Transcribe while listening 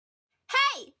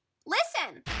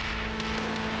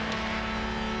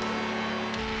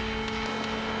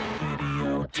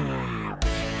Games.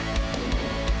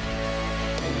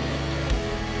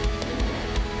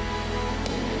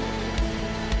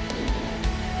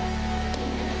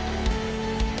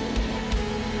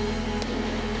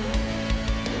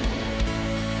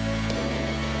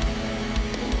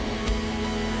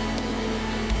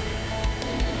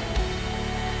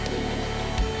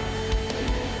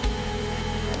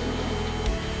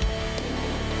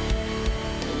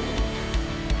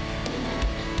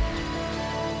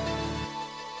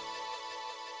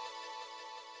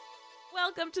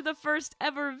 Welcome to the first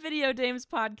ever Video Games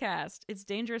podcast. It's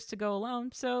dangerous to go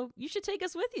alone, so you should take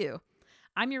us with you.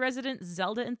 I'm your resident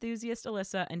Zelda enthusiast,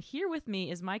 Alyssa, and here with me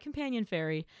is my companion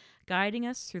fairy, guiding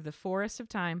us through the forests of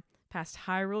time, past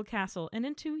Hyrule Castle, and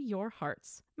into your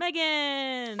hearts.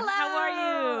 Megan! Hello! How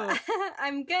are you?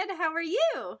 I'm good. How are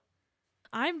you?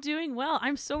 I'm doing well.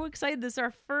 I'm so excited. This is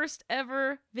our first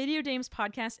ever Video Games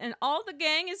podcast, and all the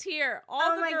gang is here.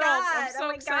 All the girls. I'm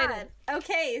so excited. God.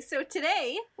 Okay, so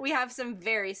today we have some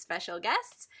very special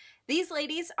guests. These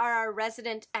ladies are our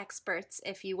resident experts,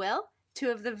 if you will.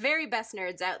 Two of the very best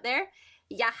nerds out there.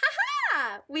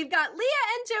 Yahaha! We've got Leah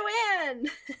and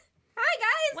Joanne. Hi,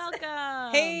 guys.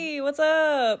 Welcome. Hey, what's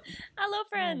up? Hello,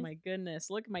 friend. Oh my goodness.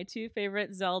 Look, my two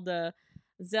favorite Zelda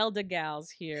gals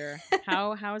here.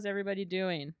 How is everybody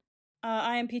doing?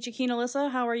 I am Peachy Keen Alyssa.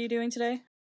 How are you doing today?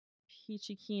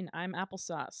 Peachy Keen. I'm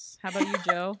applesauce. How about you,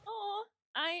 Joe? Oh,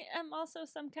 I am also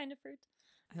some kind of fruit.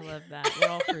 I love that. We're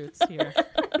all fruits here.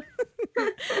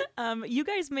 You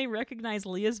guys may recognize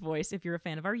Leah's voice if you're a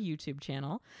fan of our YouTube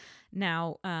channel.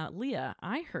 Now, Leah,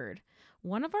 I heard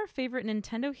one of our favorite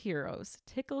Nintendo heroes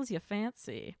tickles your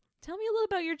fancy. Tell me a little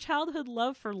about your childhood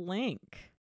love for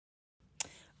Link.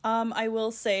 I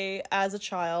will say, as a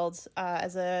child,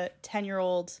 as a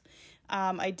 10-year-old,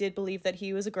 I did believe that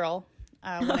he was a girl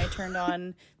when I turned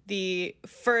on the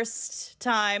first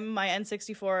time my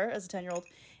N64 as a 10-year-old.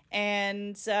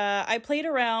 And I played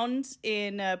around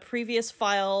in a previous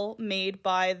file made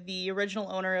by the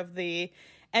original owner of the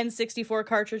N64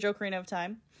 cartridge, Ocarina of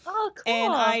Time. Oh, cool.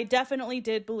 And I definitely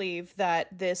did believe that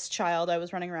this child I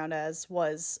was running around as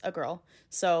was a girl.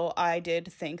 So I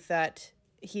did think that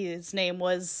his name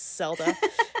was Zelda,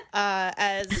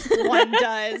 as one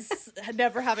does,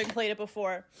 never having played it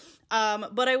before.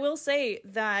 But I will say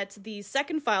that the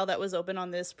second file that was open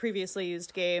on this previously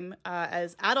used game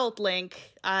as Adult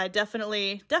Link, I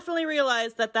definitely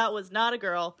realized that was not a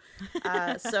girl.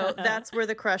 So that's where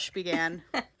the crush began.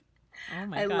 Oh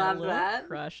my I god, love a little that.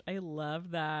 crush. I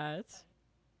love that.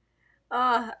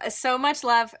 Oh, so much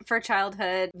love for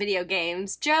childhood video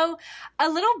games. Joe, a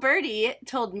little birdie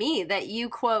told me that you,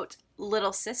 quote,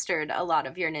 little sistered a lot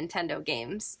of your Nintendo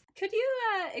games. Could you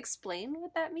explain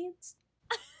what that means?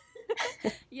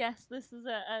 Yes, this is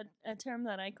a term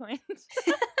that I coined.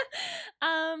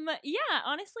 Yeah,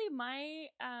 honestly, my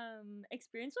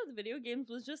experience with video games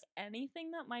was just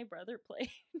anything that my brother played.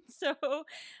 So,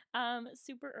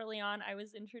 super early on, I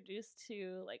was introduced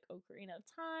to like Ocarina of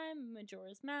Time,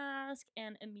 Majora's Mask,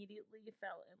 and immediately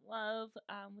fell in love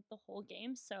with the whole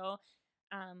game. So,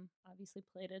 obviously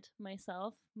played it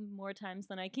myself more times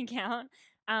than I can count.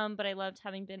 But I loved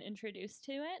having been introduced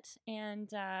to it. And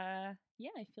yeah,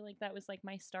 I feel like that was like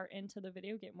my start into the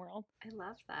video game world. I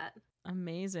love that.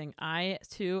 Amazing. I,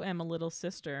 too, am a little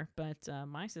sister, but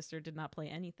my sister did not play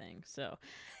anything, so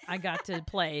I got to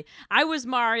play. I was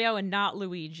Mario and not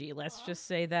Luigi, let's just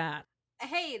say that.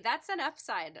 Hey, that's an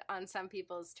upside on some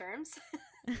people's terms.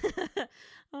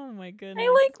 Oh my goodness.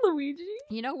 I like Luigi.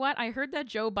 You know what? I heard that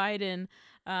Joe Biden,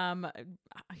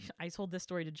 I told this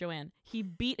story to Joanne, he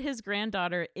beat his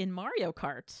granddaughter in Mario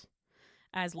Kart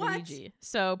as What? Luigi.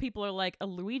 So people are like, a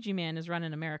Luigi man is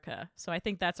running America. So I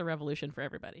think that's a revolution for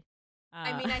everybody.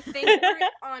 I mean, I think we're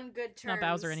on good terms. Not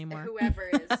Bowser anymore. Whoever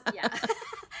is, yeah.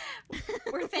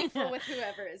 We're thankful with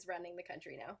whoever is running the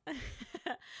country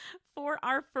now. For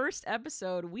our first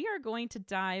episode, we are going to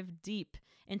dive deep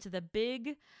into the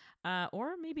big,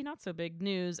 or maybe not so big,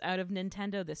 news out of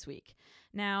Nintendo this week.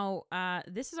 Now,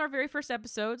 this is our very first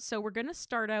episode, so we're going to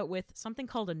start out with something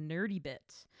called a nerdy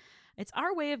bit. It's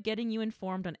our way of getting you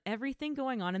informed on everything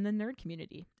going on in the nerd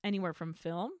community, anywhere from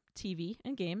film, TV,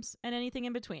 and games, and anything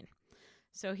in between.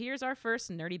 So here's our first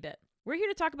nerdy bit. We're here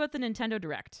to talk about the Nintendo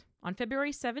Direct. On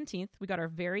February 17th, we got our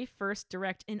very first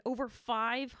Direct in over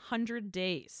 500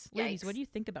 days. Ladies, Yikes. what do you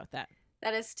think about that?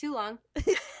 That is too long.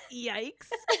 Yikes.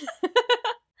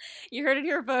 You heard it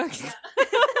here, folks.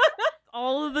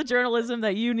 All of the journalism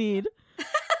that you need.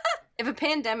 If a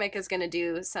pandemic is going to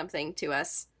do something to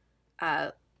us,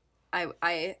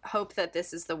 I hope that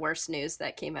this is the worst news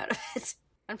that came out of it.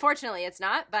 Unfortunately, it's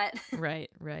not, but... Right.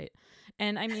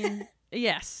 And I mean,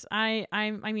 Yes, I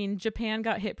mean, Japan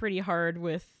got hit pretty hard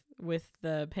with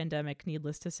the pandemic,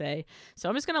 needless to say. So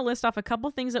I'm just going to list off a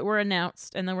couple things that were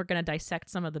announced, and then we're going to dissect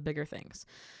some of the bigger things.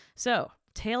 So,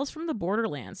 Tales from the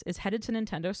Borderlands is headed to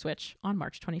Nintendo Switch on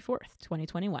March 24th,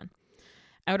 2021.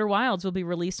 Outer Wilds will be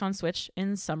released on Switch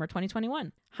in summer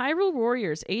 2021. Hyrule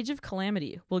Warriors Age of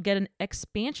Calamity will get an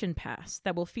expansion pass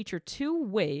that will feature 2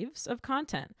 waves of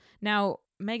content. Now,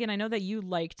 Megan, I know that you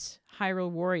liked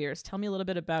Hyrule Warriors. Tell me a little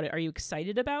bit about it. Are you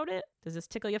excited about it? Does this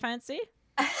tickle your fancy?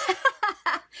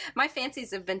 My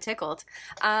fancies have been tickled.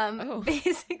 Oh.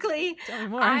 Basically, Tell me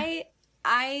more.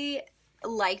 I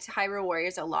liked Hyrule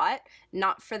Warriors a lot,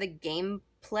 not for the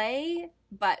gameplay,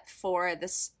 but for the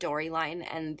storyline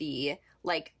and the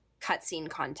like cutscene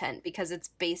content, because it's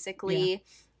basically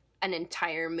an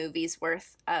entire movie's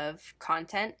worth of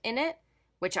content in it,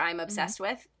 which I'm obsessed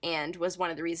with, and was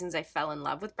one of the reasons I fell in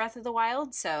love with Breath of the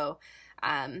Wild. So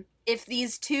if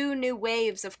these 2 new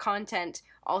waves of content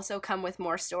also come with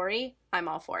more story, I'm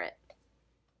all for it.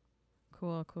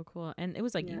 Cool. And it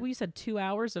was like, you said 2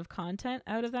 hours of content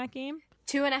out of that game?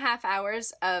 2.5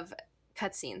 hours of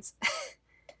cutscenes.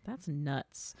 That's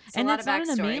nuts. It's and a lot it's of not in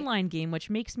a backstory. mainline game,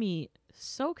 which makes me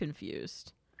so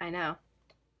confused. I know.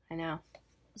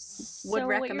 So Would what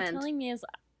you're recommend. telling me is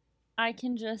I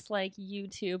can just like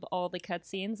YouTube all the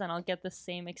cutscenes and I'll get the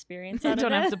same experience out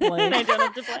Don't of it. have to play. I don't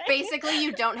have to play. Basically,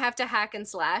 you don't have to hack and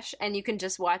slash, and you can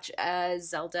just watch a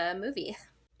Zelda movie.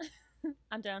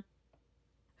 I'm down.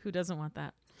 Who doesn't want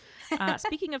that?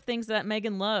 Speaking of things that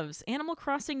Megan loves, Animal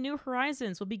Crossing New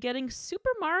Horizons will be getting Super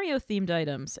Mario themed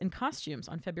items and costumes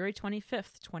on February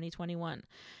 25th, 2021.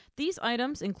 These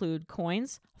items include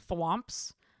coins,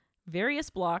 thwomps, various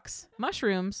blocks,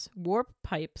 mushrooms, warp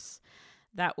pipes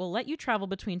that will let you travel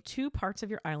between 2 parts of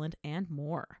your island and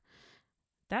more.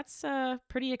 That's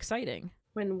pretty exciting.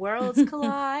 When worlds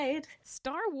collide.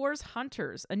 Star Wars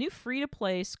Hunters, a new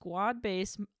free-to-play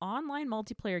squad-based online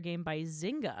multiplayer game by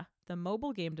Zynga, the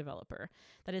mobile game developer,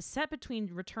 that is set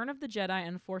between Return of the Jedi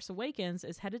and Force Awakens,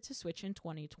 is headed to Switch in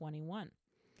 2021.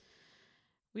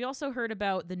 We also heard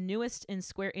about the newest in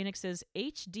Square Enix's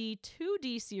HD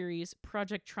 2D series,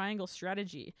 Project Triangle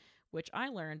Strategy, which I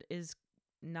learned is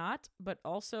not, but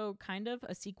also kind of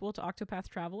a sequel to Octopath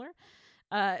Traveler.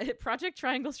 Project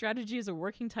Triangle Strategy is a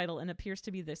working title and appears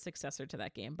to be the successor to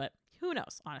that game, but who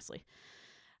knows, honestly.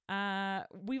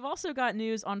 We've also got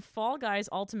news on Fall Guys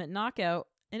Ultimate Knockout,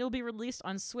 and it'll be released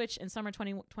on Switch in summer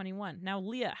 2021. Now,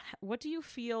 Leah, what do you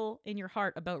feel in your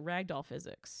heart about ragdoll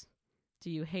physics? Do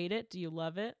you hate it? Do you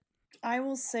love it? I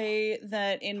will say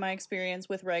that in my experience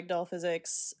with ragdoll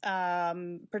physics,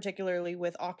 particularly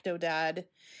with Octodad,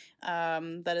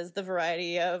 that is the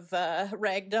variety of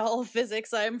ragdoll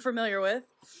physics I'm familiar with,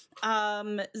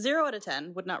 0 out of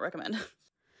 10, would not recommend.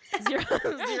 0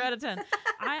 out of 10.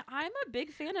 I'm a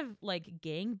big fan of like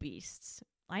gang beasts.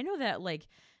 I know that like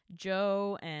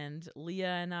Joe and Leah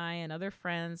and I and other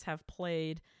friends have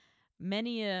played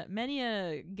many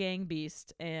a gang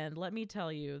beast, and let me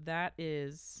tell you, that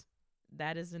is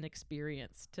an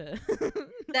experience to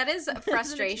That is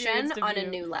frustration on a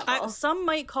new level. Some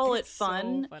might call it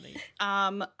fun. So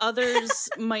funny. Others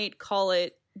might call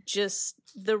it just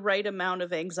the right amount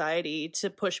of anxiety to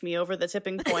push me over the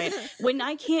tipping point. When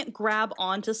I can't grab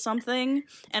onto something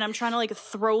and I'm trying to like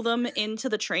throw them into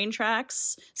the train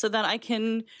tracks so that I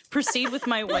can proceed with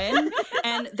my win,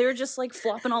 and they're just like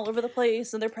flopping all over the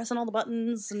place and they're pressing all the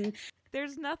buttons, and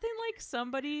There's nothing like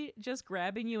somebody just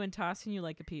grabbing you and tossing you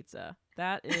like a pizza.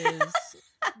 That is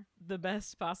the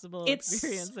best possible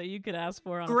experience that you could ask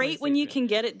for on great when you PlayStation. can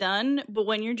get it done, but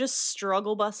when you're just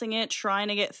struggle bussing it trying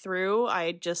to get through,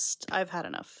 I've had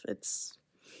enough. It's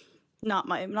not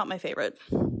my favorite,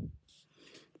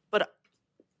 but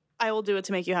I will do it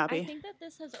to make you happy. I think that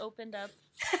this has opened up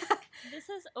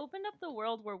the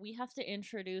world where we have to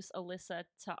introduce Alyssa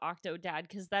to Octodad,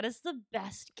 because that is the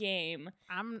best game.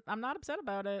 I'm not upset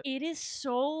about it. It is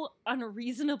so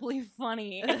unreasonably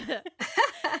funny. Megan,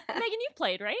 you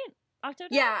played, right? Octodad?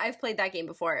 Yeah, I've played that game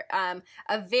before.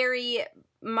 A very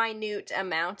minute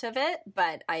amount of it,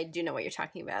 but I do know what you're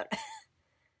talking about.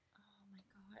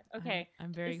 Okay,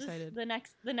 I'm very this is excited.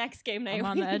 the next game night. I'm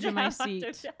on we the need edge to of my have seat.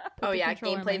 Octodad. Put Oh the yeah,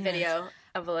 controller in my gameplay hands. video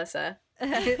of Alyssa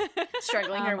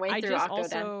struggling her way I through just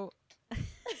Octodad. also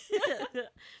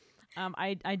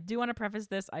I do want to preface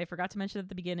this. I forgot to mention at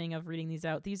the beginning of reading these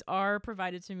out. These are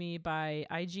provided to me by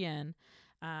IGN.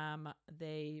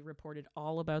 They reported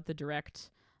all about the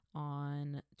direct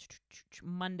on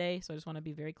Monday, so I just want to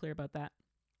be very clear about that.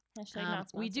 Hashtag not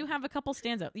We do sponsored. have a couple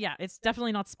standouts. Yeah, it's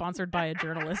definitely not sponsored by a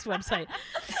journalist website.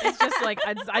 It's just like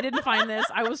I didn't find this.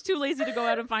 I was too lazy to go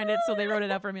out and find it, so they wrote it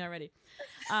out for me already.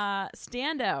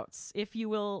 Standouts, if you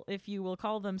will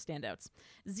call them standouts.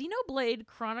 Xenoblade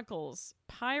Chronicles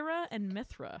Pyra and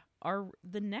Mithra are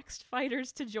the next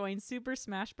fighters to join Super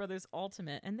Smash Bros.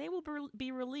 Ultimate, and they will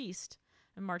be released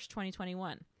in March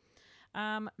 2021.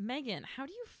 Megan, how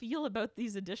do you feel about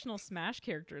these additional Smash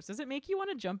characters? Does it make you want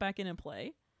to jump back in and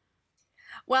play?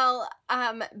 Well,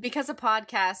 because a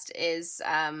podcast is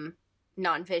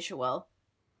non-visual,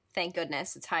 thank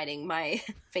goodness it's hiding my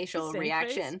facial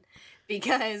reaction face?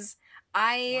 Because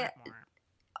I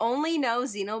only know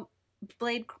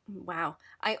Xenoblade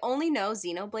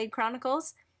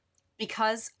Chronicles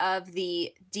because of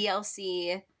the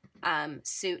DLC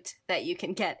suit that you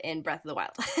can get in Breath of the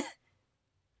Wild.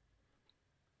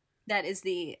 That is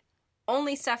the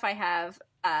only stuff I have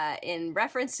in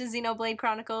reference to Xenoblade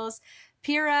Chronicles.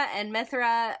 Pyra and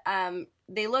Mithra,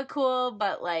 they look cool,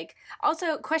 but like,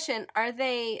 also question, are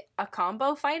they a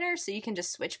combo fighter so you can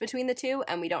just switch between the two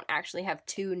and we don't actually have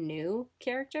two new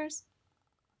characters?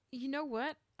 You know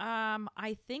what?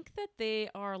 I think that they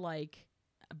are like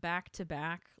back to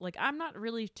back. Like, I'm not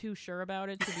really too sure about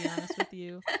it, to be honest with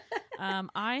you.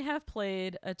 I have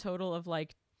played a total of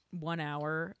like 1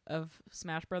 hour of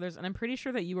Smash Brothers, and I'm pretty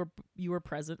sure that you were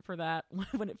present for that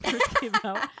when it first came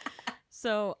out.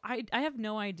 So I have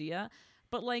no idea,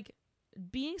 but like,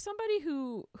 being somebody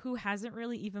who hasn't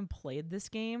really even played this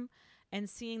game and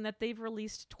seeing that they've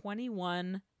released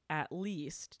at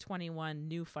least 21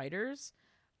 new fighters,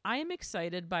 I am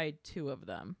excited by 2 of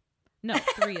them. No,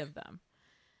 3 of them.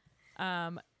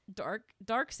 Dark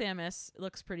Samus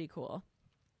looks pretty cool.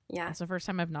 Yeah. It's the first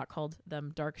time I've not called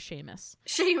them Dark Seamus.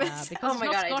 Seamus. Oh my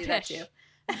god, I do that too.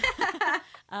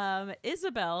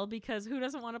 Isabelle, because who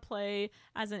doesn't want to play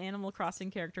as an Animal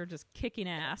Crossing character just kicking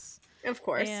ass? Of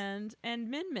course. And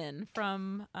Min Min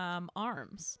from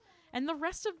ARMS. And the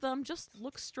rest of them just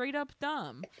look straight up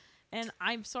dumb. And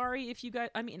I'm sorry if you guys,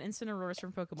 I mean, Incineroar's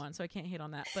from Pokemon, so I can't hate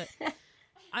on that. But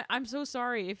I'm so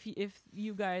sorry if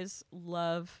you guys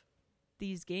love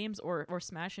these games or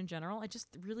Smash in general. I just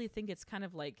really think it's kind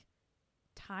of like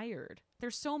tired.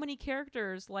 There's so many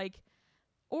characters, like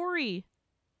Ori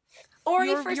for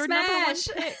your Smash. Number one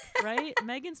pick, right?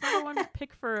 Megan's number one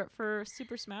pick for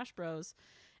Super Smash Bros.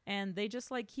 And they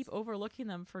just like keep overlooking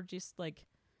them for just like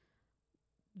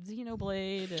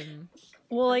Xenoblade and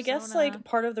Well, Persona. I guess like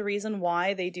part of the reason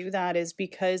why they do that is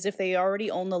because if they already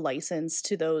own the license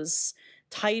to those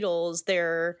titles,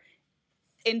 they're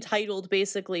entitled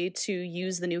basically to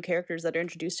use the new characters that are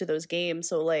introduced to those games.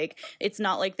 So like, it's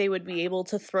not like they would be able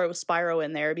to throw Spyro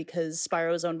in there because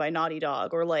Spyro is owned by Naughty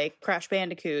Dog, or like Crash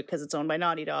Bandicoot because it's owned by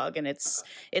Naughty Dog and it's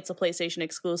a PlayStation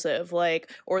exclusive.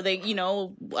 Like, or they,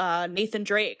 Nathan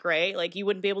Drake, right? Like, you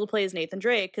wouldn't be able to play as Nathan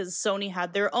Drake because Sony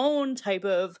had their own type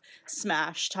of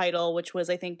Smash title, which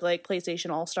was, I think, like PlayStation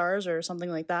All-Stars or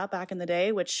something like that back in the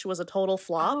day, which was a total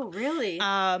flop. Oh, really?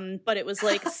 But it was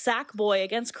like Sackboy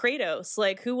against Kratos.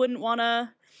 Like, who wouldn't want to,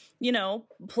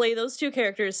 play those two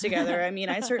characters together? I mean,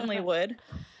 I certainly would.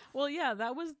 Well, yeah,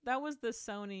 that was the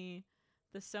Sony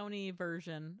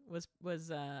version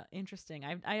was interesting.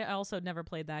 I also never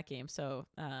played that game, so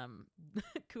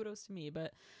kudos to me.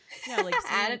 But yeah, like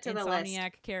add it to the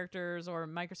Insomniac list. characters or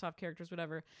Microsoft characters,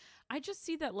 whatever. I just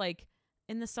see that like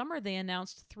in the summer they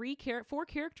announced 4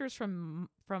 characters from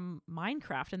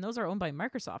Minecraft, and those are owned by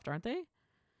Microsoft, aren't they?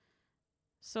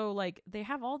 So, like, they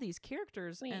have all these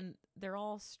characters, Wait. and they're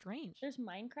all strange. There's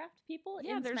Minecraft people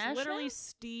Yeah, in there's Smash literally now?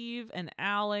 Steve and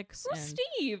Alex Who's and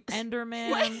Steve? Enderman.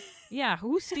 What? Yeah,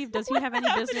 who's Steve? Does he have any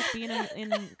business being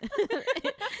in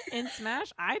in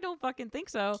Smash? I don't fucking think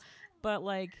so. But,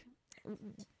 like,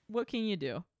 what can you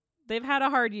do? They've had a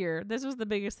hard year. This was the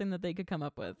biggest thing that they could come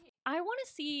up with. I want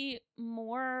to see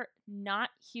more not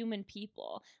human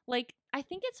people. Like, I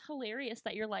think it's hilarious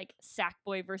that you're like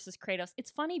Sackboy versus Kratos.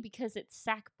 It's funny because it's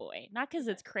Sackboy, not because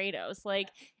it's Kratos. Like,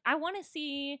 I want to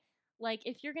see, like,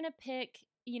 if you're going to pick,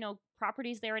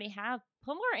 properties they already have,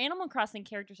 put more Animal Crossing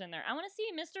characters in there. I want to see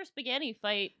Mr. Spaghetti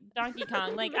fight Donkey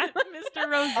Kong. Like, Mr.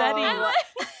 Rossetti.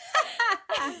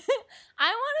 I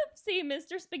want to see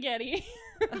Mr. Spaghetti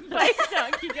fight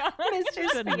Donkey Kong. Mr. The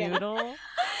Spaghetti. noodle.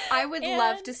 I would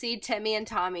love to see Timmy and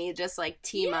Tommy just like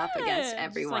team up against Just,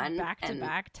 everyone like, back to and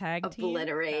back tag team.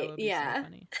 obliterate. That would be so Yeah.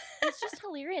 funny. It's just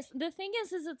hilarious. The thing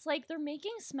is it's like they're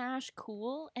making Smash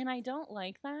cool, and I don't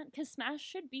like that because Smash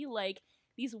should be like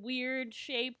these weird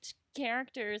shaped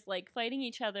characters like fighting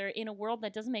each other in a world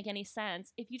that doesn't make any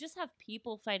sense. If you just have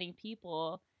people fighting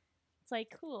people, it's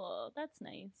like, cool, that's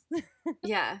nice.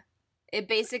 Yeah. It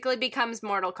basically becomes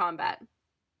Mortal Kombat.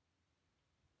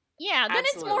 Yeah, then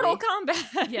it's Mortal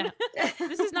Kombat. Yeah.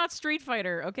 This is not Street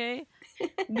Fighter, okay?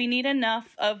 We need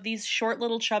enough of these short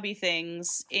little chubby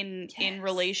things in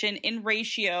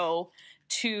ratio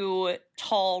to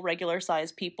tall regular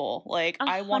sized people. Like 100%.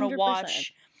 I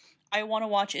want to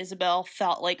watch Isabel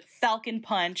Falcon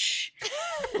Punch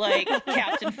like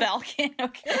Captain Falcon,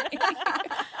 okay?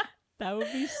 That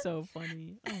would be so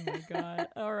funny. Oh my god.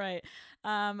 All right.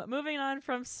 Moving on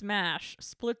from Smash,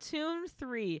 Splatoon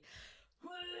 3.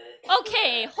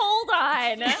 Okay, hold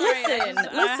on. Listen.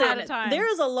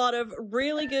 There is a lot of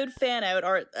really good fan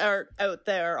art out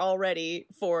there already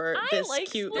for this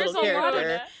cute little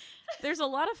character. There's a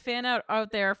lot of fan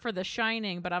out there for The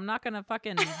Shining, but I'm not gonna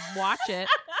fucking watch it.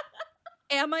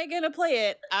 Am I gonna play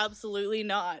it? Absolutely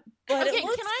not. But it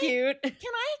looks cute. Can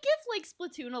I give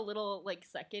Splatoon a little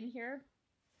second here?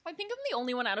 I think I'm the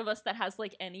only one out of us that has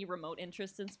any remote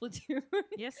interest in Splatoon.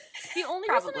 Yes. The only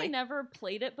reason I never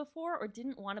played it before or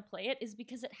didn't want to play it is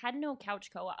because it had no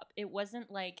couch co-op. It wasn't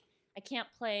I can't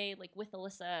play with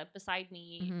Alyssa beside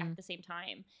me at the same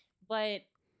time. But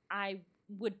I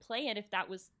would play it if that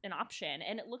was an option.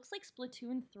 And it looks like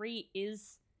Splatoon 3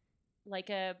 is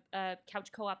a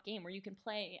couch co-op game where you can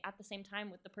play at the same time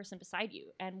with the person beside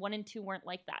you, and 1 and 2 weren't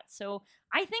like that. So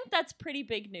I think that's pretty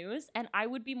big news, and I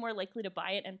would be more likely to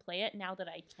buy it and play it now that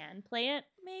I can play it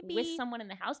with someone in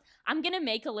the house. I'm gonna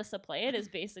make Alyssa play it is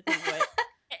basically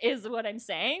what I'm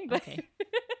saying, but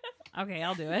okay,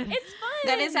 I'll do it. It's fun.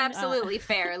 That is absolutely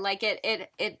fair.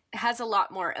 It has a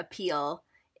lot more appeal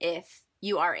if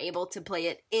you are able to play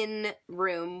it in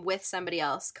room with somebody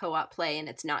else, co-op play, and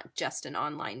it's not just an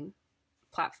online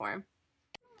platform.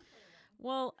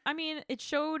 Well, I mean,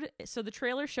 the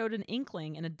trailer showed an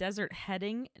inkling in a desert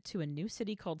heading to a new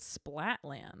city called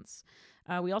Splatlands.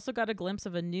 We also got a glimpse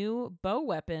of a new bow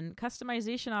weapon,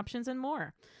 customization options, and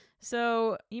more.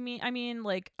 So,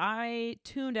 I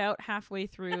tuned out halfway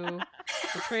through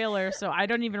the trailer, so I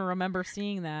don't even remember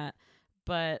seeing that.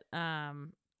 But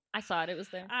I saw it. It was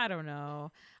there. I don't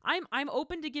know. I'm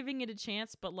open to giving it a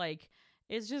chance, but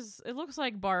it looks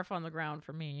like barf on the ground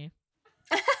for me.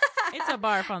 It's a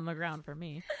barf on the ground for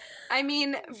me. I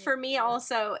mean, for me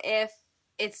also, if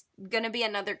it's gonna be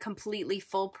another completely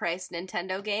full-priced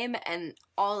Nintendo game and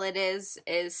all it is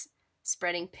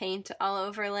spreading paint all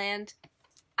over land,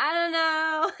 I don't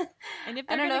know. And if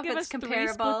they're gonna give us 3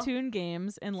 Splatoon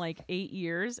games in 8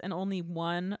 years and only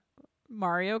 1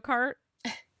 Mario Kart,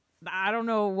 I don't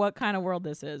know what kind of world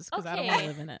this is, because I don't want to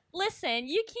live in it. Listen,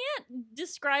 you can't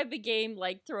describe a game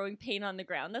like throwing paint on the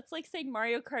ground. That's like saying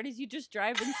Mario Kart is you just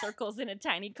drive in circles in a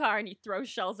tiny car and you throw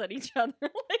shells at each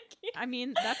other. I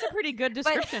mean, that's a pretty good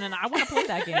description, and I want to play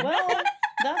that game. Well,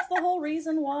 that's the whole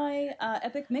reason why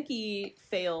Epic Mickey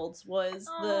failed, was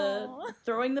the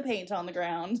throwing the paint on the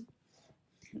ground.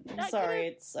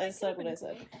 Sorry, I said what I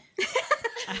said.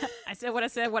 I said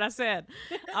what I said.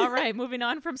 All right, moving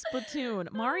on from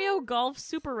Splatoon. Mario Golf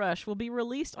Super Rush will be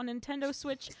released on Nintendo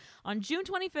Switch on June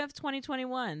 25th,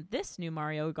 2021. This new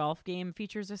Mario Golf game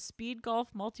features a speed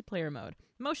golf multiplayer mode,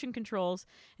 motion controls,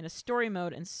 and a story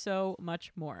mode, and so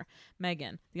much more.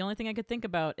 Megan, the only thing I could think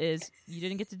about is you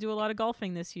didn't get to do a lot of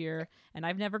golfing this year, and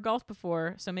I've never golfed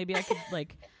before, so maybe I could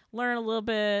learn a little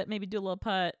bit, maybe do a little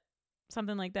putt,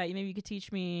 something like that. Maybe you could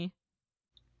teach me.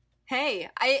 Hey,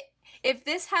 if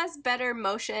this has better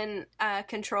motion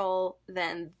control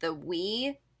than the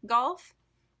Wii Golf,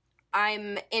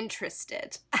 I'm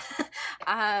interested.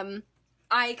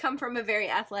 I come from a very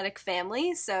athletic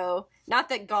family, so not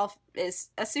that golf is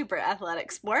a super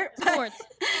athletic sport,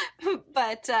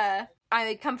 but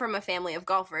I come from a family of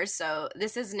golfers, so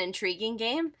this is an intriguing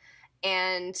game,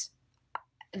 and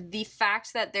the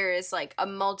fact that there is a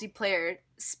multiplayer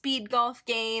speed golf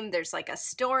game, there's a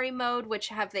story mode, which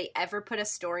have they ever put a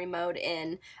story mode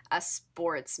in a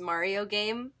sports Mario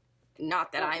game?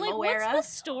 Not that I'm aware of. What's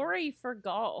the story for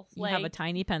golf? You have a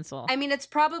tiny pencil. I mean, it's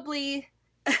probably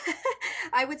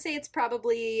I would say it's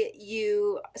probably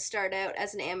you start out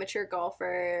as an amateur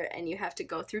golfer and you have to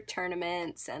go through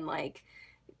tournaments and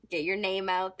get your name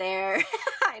out there.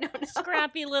 I don't know.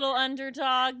 Scrappy little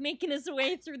underdog making his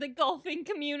way through the golfing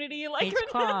community.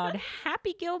 It's called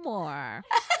Happy Gilmore.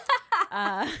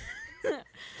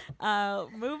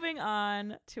 Moving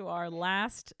on to our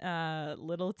last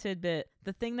little tidbit,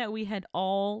 the thing that we had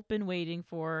all been waiting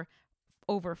for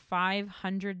over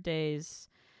 500 days.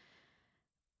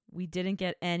 We didn't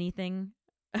get anything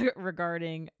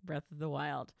regarding Breath of the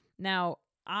Wild. Now,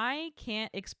 I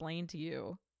can't explain to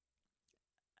you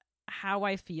how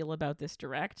I feel about this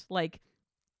direct.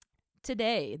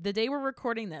 Today, the day we're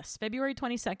recording this, February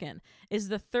 22nd, is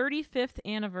the 35th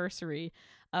anniversary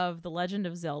of The Legend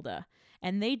of Zelda.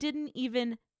 And they didn't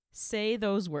even say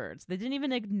those words. They didn't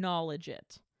even acknowledge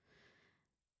it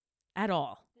at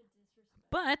all.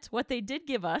 But what they did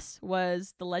give us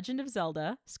was The Legend of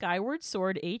Zelda Skyward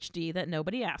Sword HD that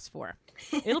nobody asked for.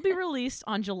 It'll be released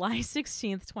on July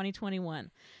 16th, 2021.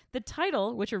 The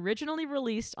title, which originally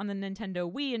released on the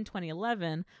Nintendo Wii in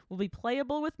 2011, will be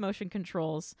playable with motion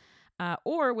controls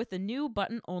or with a new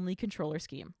button-only controller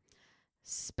scheme.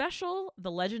 Special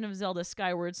The Legend of Zelda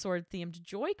Skyward Sword themed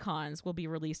Joy-Cons will be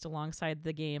released alongside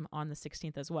the game on the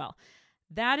 16th as well.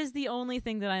 That is the only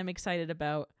thing that I'm excited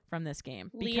about from this game.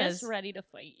 Leah's ready to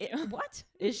fight you. What?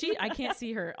 Is she? I can't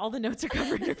see her. All the notes are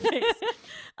covering her face.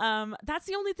 That's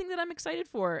the only thing that I'm excited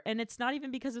for. And it's not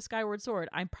even because of Skyward Sword.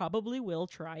 I probably will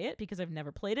try it because I've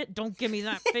never played it. Don't give me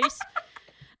that face.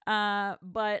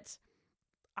 But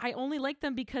I only like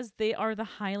them because they are the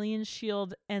Hylian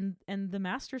shield and the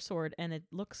Master Sword, and it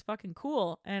looks fucking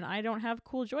cool. And I don't have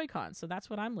cool Joy-Cons, so that's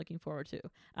what I'm looking forward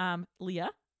to. Leah,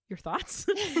 your thoughts?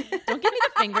 Don't give me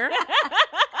the finger.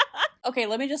 Okay,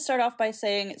 let me just start off by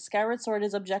saying Skyward Sword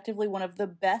is objectively one of the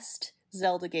best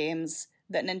Zelda games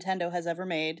that Nintendo has ever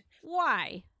made.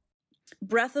 Why?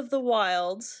 Breath of the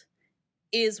Wild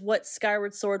is what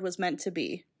Skyward Sword was meant to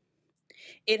be.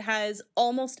 It has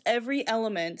almost every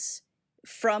element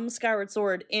from Skyward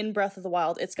Sword in Breath of the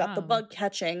Wild. It's got the bug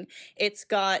catching, it's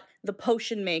got the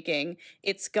potion making,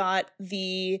 it's got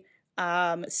the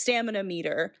stamina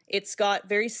meter, it's got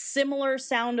very similar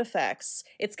sound effects,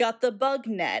 it's got the bug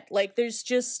net, like there's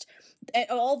just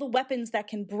all the weapons that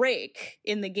can break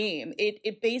in the game.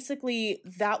 It basically,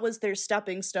 that was their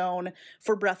stepping stone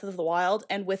for Breath of the Wild,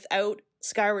 and without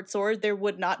Skyward Sword there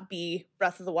would not be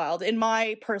Breath of the Wild, in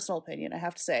my personal opinion, I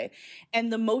have to say.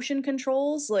 And the motion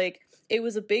controls, like, it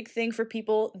was a big thing for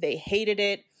people. They hated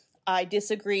it. I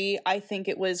disagree. I think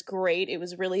it was great. It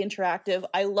was really interactive.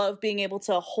 I love being able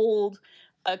to hold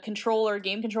a controller,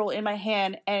 game controller in my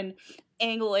hand and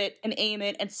angle it and aim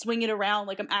it and swing it around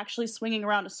like I'm actually swinging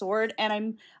around a sword.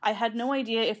 And I had no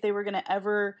idea if they were going to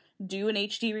ever do an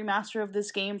HD remaster of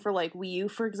this game for like Wii U,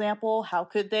 for example. How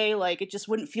could they? Like, it just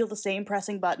wouldn't feel the same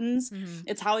pressing buttons. Mm-hmm.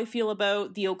 It's how I feel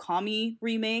about the Okami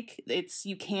remake. It's,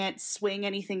 you can't swing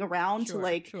anything around to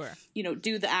like, you know,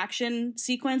 do the action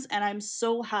sequence. And I'm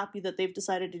so happy that they've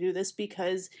decided to do this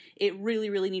because it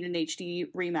really, really needed an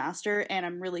HD remaster. And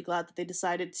I'm really glad that they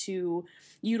decided to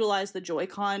utilize the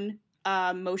Joy-Con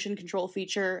motion control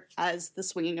feature as the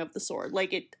swinging of the sword.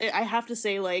 Like, I have to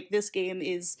say, like, this game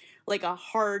is like a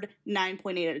hard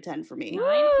 9.8 out of 10 for me.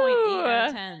 9.8 out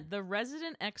of 10. The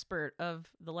resident expert of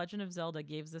The Legend of Zelda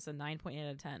gave this a 9.8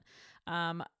 out of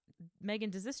 10. Megan,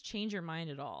 does this change your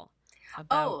mind at all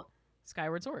about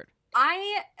Skyward Sword?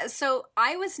 I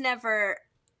was never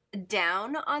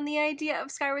down on the idea of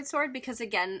Skyward Sword because,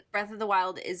 again, Breath of the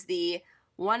Wild is the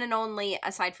one and only,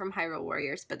 aside from Hyrule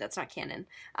Warriors, but that's not canon.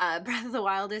 Breath of the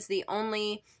Wild is the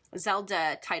only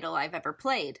Zelda title I've ever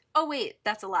played. Oh wait,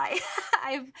 that's a lie.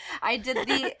 I did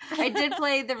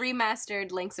play the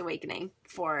remastered Link's Awakening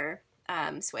for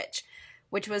Switch,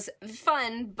 which was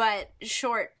fun but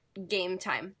short game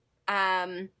time.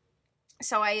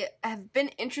 So I have been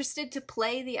interested to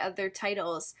play the other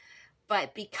titles,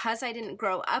 but because I didn't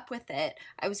grow up with it,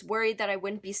 I was worried that I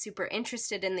wouldn't be super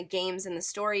interested in the games and the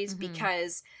stories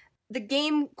because the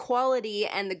game quality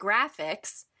and the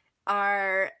graphics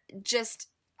are just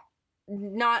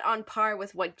not on par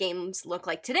with what games look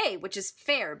like today, which is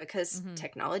fair because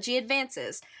technology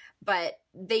advances, but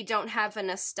they don't have a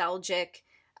nostalgic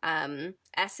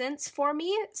essence for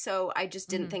me, so I just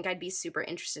didn't think I'd be super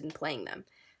interested in playing them.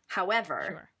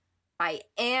 However, I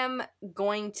am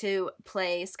going to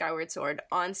play Skyward Sword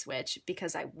on Switch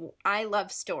because I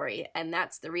love story, and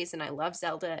that's the reason I love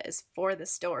Zelda, is for the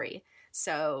story.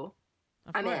 So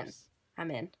I'm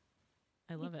in.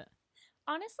 I love it.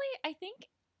 Honestly, I think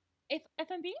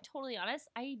if I'm being totally honest,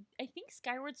 I think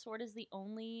Skyward Sword is the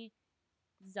only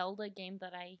Zelda game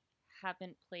that I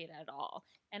haven't played at all.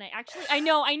 And I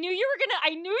knew you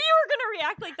were gonna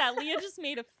react like that. Leah just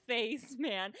made a face,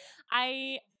 man.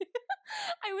 I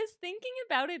was thinking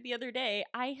about it the other day.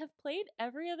 I have played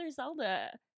every other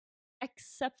Zelda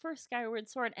except for Skyward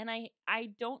Sword, and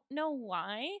I don't know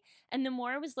why. And the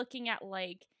more I was looking at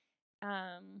like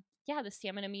the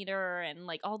stamina meter and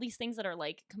like all these things that are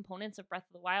like components of Breath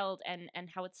of the Wild and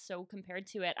how it's so compared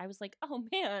to it, I was like, oh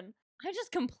man, I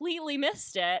just completely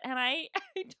missed it, and I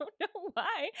don't know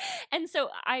why. And so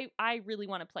I really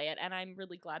want to play it, and I'm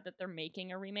really glad that they're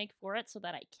making a remake for it so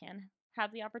that I can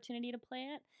have the opportunity to play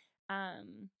it.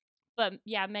 But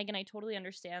yeah, Megan, I totally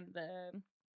understand the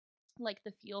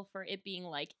feel for it being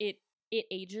like it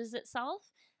ages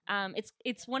itself.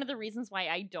 It's one of the reasons why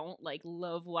I don't like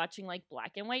love watching like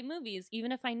black and white movies,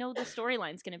 even if I know the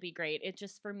storyline's gonna be great. It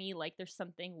just, for me, like there's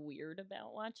something weird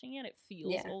about watching it. It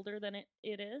feels Yeah. older than it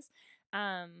is.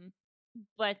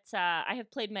 But I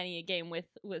have played many a game with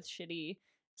shitty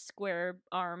square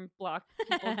arm block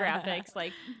people graphics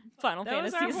like Final That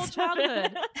was Fantasy. our whole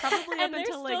childhood. Probably up and they're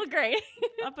until still like great.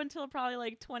 up until probably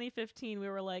like 2015, we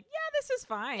were like, yeah, this is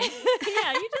fine.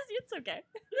 Yeah, it's okay.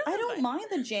 I don't mind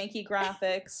the janky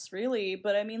graphics, really,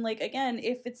 but I mean, like, again,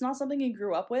 if it's not something you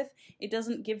grew up with, it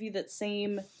doesn't give you that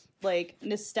same, like,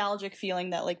 nostalgic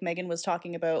feeling that, like, Megan was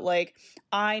talking about. Like,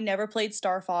 I never played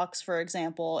Star Fox, for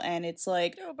example, and it's,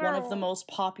 like, one of the most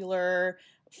popular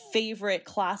favorite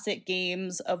classic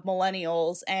games of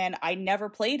millennials, and I never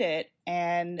played it,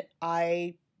 and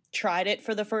I tried it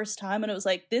for the first time, and it was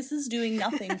like, this is doing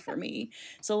nothing for me.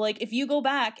 So, like, if you go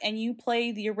back and you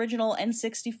play the original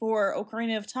N64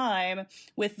 Ocarina of Time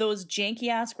with those janky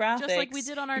ass graphics, Just like we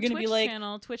did on our you're gonna Twitch be like,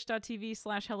 channel,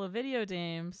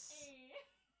 twitch.tv/HelloVideoDames.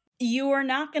 you are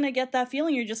not going to get that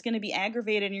feeling. You're just going to be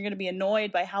aggravated, and you're going to be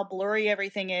annoyed by how blurry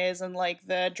everything is, and like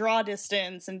the draw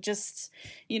distance, and just,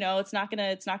 you know, it's not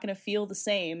going to feel the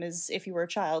same as if you were a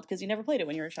child, because you never played it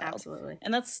when you were a child. Absolutely.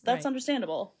 And that's Right.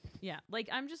 understandable. Yeah, like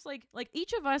I'm just like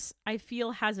each of us, I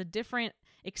feel, has a different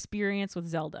experience with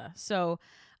Zelda. So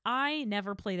I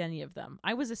never played any of them.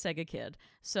 I was a Sega kid,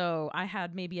 so I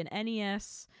had maybe an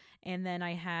NES, and then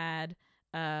I had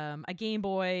a Game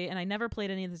Boy, and I never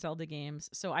played any of the Zelda games.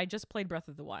 So I just played Breath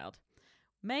of the Wild.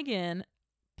 Megan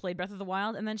played Breath of the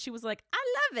Wild, and then she was like,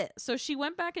 I love it. So she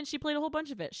went back and she played a whole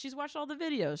bunch of it. She's watched all the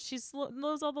videos. She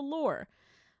knows all the lore.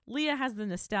 Leah has the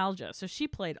nostalgia, so she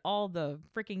played all the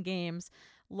freaking games,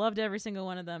 loved every single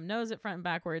one of them, knows it front and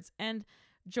backwards. And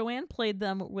Joanne played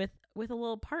them with a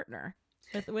little partner,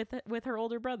 with her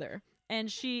older brother, and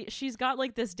she's got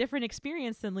like this different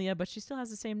experience than Leah, but she still has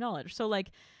the same knowledge. So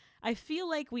like, I feel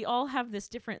like we all have this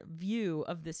different view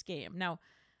of this game. Now,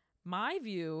 my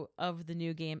view of the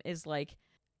new game is like,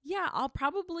 yeah, I'll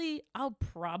probably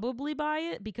buy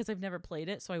it because I've never played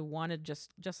it, so I want to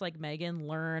just like Megan,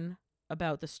 learn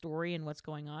about the story and what's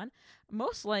going on.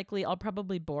 Most likely I'll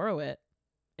probably borrow it.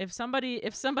 If somebody,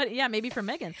 yeah, maybe from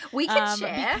Megan. We can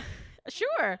share.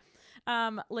 Sure.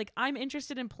 Like, I'm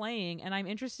interested in playing, and I'm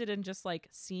interested in just like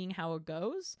seeing how it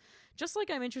goes. Just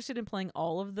like I'm interested in playing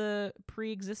all of the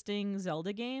pre-existing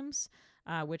Zelda games,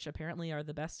 which apparently are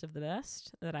the best of the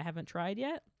best that I haven't tried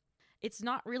yet. It's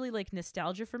not really like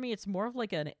nostalgia for me. It's more of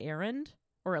like an errand,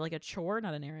 or like a chore,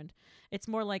 not an errand. It's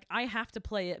more like I have to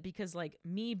play it because, like,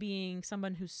 me being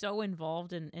someone who's so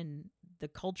involved in the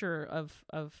culture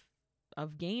of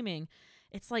gaming,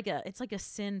 it's like a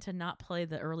sin to not play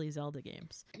the early Zelda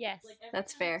games. Yes,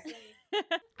 That's fair.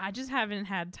 I just haven't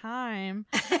had time.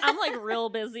 I'm like real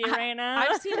busy right now.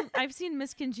 I've seen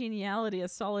Miss Congeniality a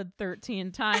solid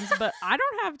 13 times, but I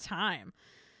don't have time.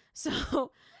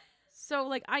 So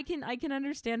like I can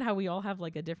understand how we all have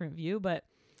like a different view, but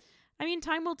I mean,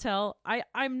 time will tell.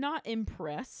 I'm not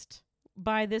impressed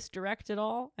by this direct at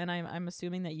all, and I'm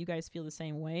assuming that you guys feel the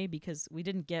same way, because we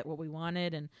didn't get what we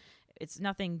wanted, and it's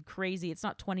nothing crazy. It's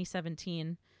not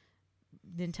 2017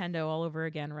 Nintendo all over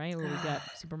again, right? Where we got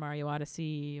Super Mario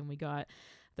Odyssey, and we got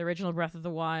the original Breath of the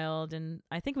Wild, and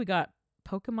I think we got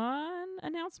Pokemon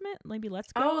announcement, maybe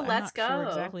Let's Go. Oh, I'm Let's not sure Go.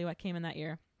 exactly what came in that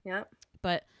year. Yep.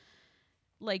 But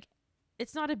like,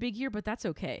 it's not a big year, but that's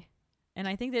okay. And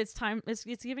I think that it's time. It's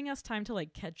giving us time to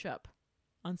like catch up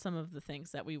on some of the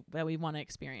things that we want to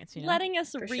experience. You know, Letting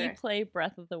us For sure. replay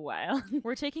Breath of the Wild.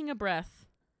 we're taking a breath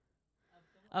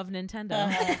of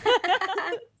Nintendo.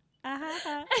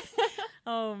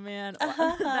 Oh man,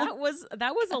 that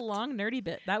was a long nerdy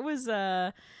bit. That was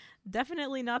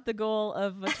definitely not the goal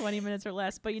of 20 minutes or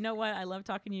less. But you know what? I love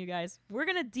talking to you guys. We're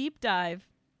gonna deep dive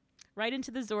right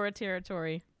into the Zora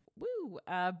territory. Woo!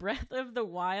 Breath of the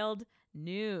Wild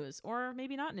news, or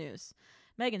maybe not news.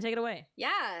 Megan, take it away.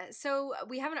 Yeah, so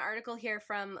we have an article here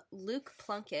from Luke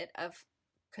Plunkett of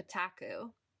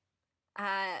Kotaku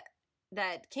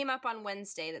that came up on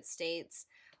Wednesday that states,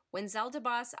 when Zelda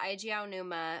boss Eiji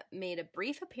Aonuma made a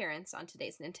brief appearance on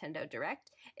today's Nintendo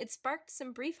Direct, it sparked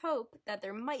some brief hope that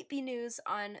there might be news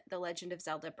on The Legend of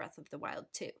Zelda Breath of the Wild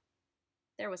 2.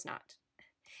 There was not.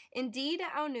 Indeed,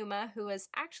 Aonuma, who was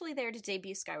actually there to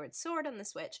debut Skyward Sword on the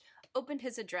Switch, opened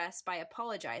his address by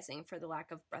apologizing for the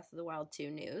lack of Breath of the Wild 2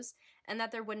 news, and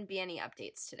that there wouldn't be any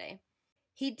updates today.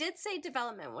 He did say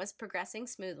development was progressing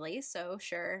smoothly, so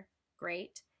sure,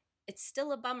 great. It's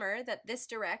still a bummer that this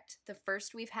Direct, the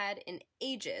first we've had in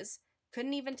ages,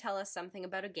 couldn't even tell us something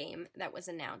about a game that was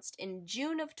announced in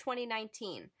June of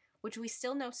 2019, which we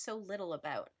still know so little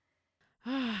about.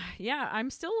 Yeah, I'm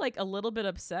still like a little bit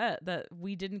upset that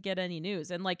we didn't get any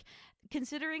news. And like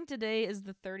considering today is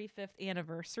the 35th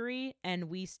anniversary and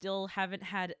we still haven't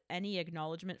had any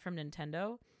acknowledgement from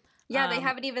Nintendo. Yeah, they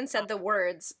haven't even said the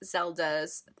words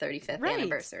Zelda's 35th Right.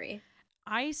 anniversary.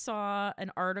 I saw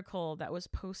an article that was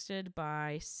posted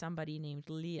by somebody named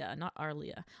Leah, not our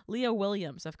Leah, Leah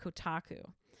Williams of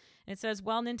Kotaku. It says,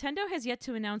 while Nintendo has yet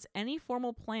to announce any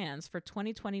formal plans for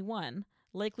 2021,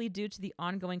 likely due to the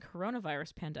ongoing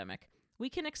coronavirus pandemic, we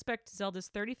can expect Zelda's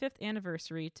 35th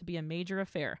anniversary to be a major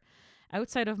affair.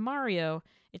 Outside of Mario,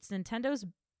 it's Nintendo's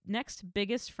next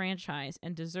biggest franchise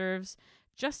and deserves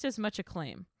just as much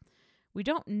acclaim. We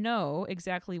don't know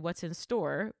exactly what's in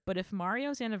store, but if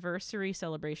Mario's anniversary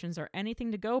celebrations are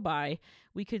anything to go by,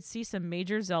 we could see some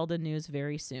major Zelda news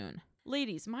very soon.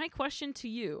 Ladies, my question to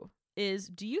you is,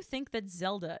 do you think that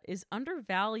Zelda is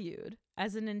undervalued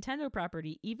as a Nintendo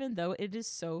property even though it is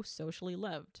so socially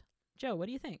loved? Joe, what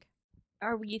do you think?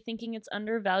 Are we thinking it's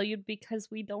undervalued because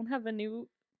we don't have a new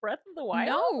Breath of the Wild?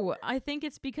 No, I think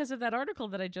it's because of that article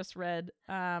that I just read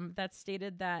that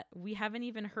stated that we haven't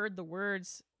even heard the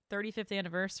words 35th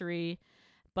anniversary,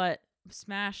 but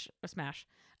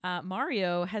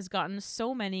Mario has gotten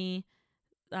so many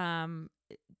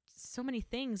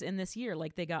things in this year.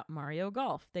 Like they got Mario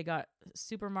Golf, they got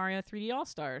Super Mario 3D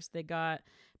All-Stars, they got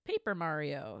Paper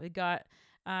Mario, they got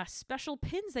special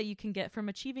pins that you can get from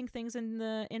achieving things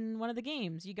in one of the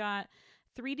games. You got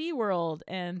 3D World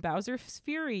and Bowser's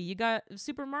Fury, you got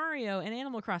Super Mario and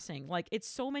Animal Crossing. Like it's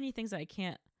so many things that I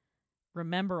can't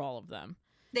remember all of them.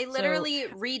 They literally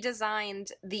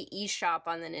redesigned the eShop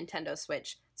on the Nintendo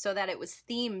Switch so that it was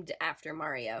themed after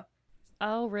Mario.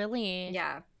 Oh, really?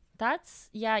 Yeah.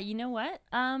 Yeah, you know what?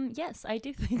 Yes, I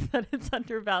do think that it's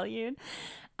undervalued.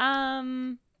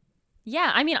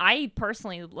 Yeah, I mean, I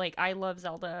personally, like, I love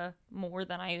Zelda more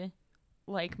than I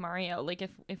like Mario. Like,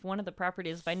 if one of the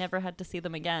properties, if I never had to see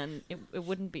them again, it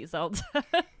wouldn't be Zelda.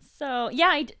 So,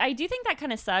 yeah, I do think that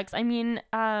kind of sucks. I mean,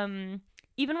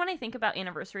 even when I think about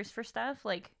anniversaries for stuff,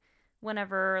 like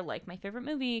whenever like my favorite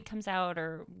movie comes out,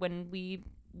 or when we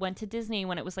went to Disney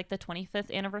when it was like the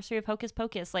 25th anniversary of Hocus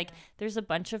Pocus, like there's a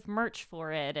bunch of merch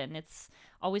for it and it's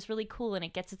always really cool and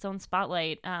it gets its own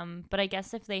spotlight. But I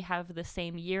guess if they have the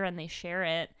same year and they share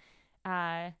it,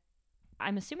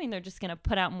 I'm assuming they're just gonna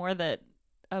put out more they're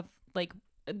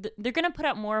gonna put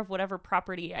out more of whatever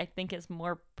property I think is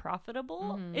more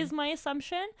profitable, is my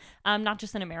assumption. Not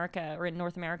just in America or in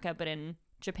North America, but in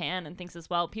Japan and things as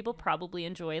well. People probably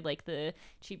enjoy like the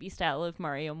chibi style of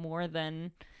Mario more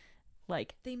than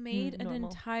like they made an normal.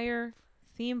 entire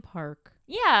theme park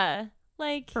Yeah,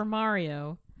 like for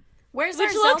Mario. Where's which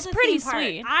our looks Zelda pretty theme park?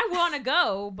 sweet. I want to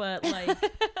go, but like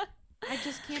I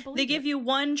just can't believe They give you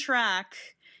one track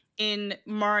in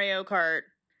Mario Kart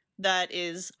that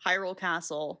is Hyrule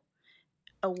Castle.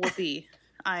 A whoopee.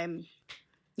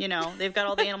 They've got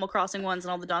all the Animal Crossing ones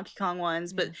and all the Donkey Kong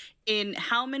ones, but in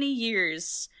how many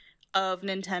years of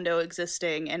Nintendo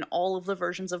existing and all of the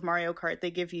versions of Mario Kart,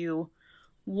 they give you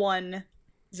one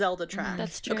Zelda track.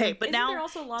 That's true. Okay, but Isn't there now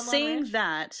also Lon Lon saying Ranch?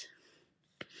 that,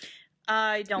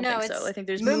 I don't No, think so. it's I think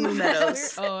there's Moo Moo Moo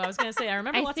Meadows. Oh, I was gonna say I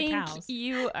remember I lots think of cows.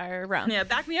 you are wrong. Yeah,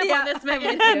 back me up Yeah, on this, I'm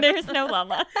Megan. with you. There's no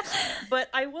llama. But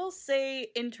I will say,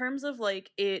 in terms of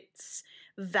like its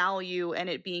value and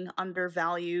it being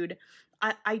undervalued,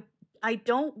 I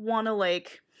don't want to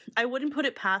I wouldn't put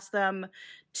it past them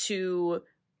to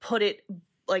put it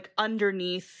like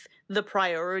underneath the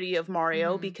priority of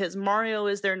Mario, because Mario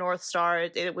is their North Star.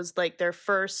 It was like their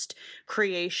first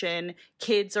creation.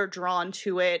 Kids are drawn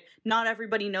to it. Not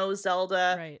everybody knows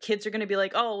Zelda. Right. Kids are going to be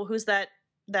like, oh, who's that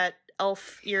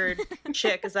elf-eared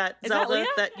chick? Is that Is that Zelda Leah?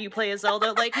 that you play as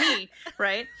Zelda? Like me,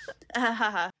 right?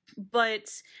 But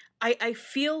I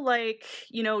feel like,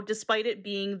 despite it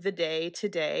being the day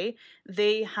today,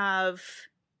 they have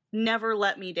never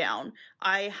let me down.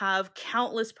 I have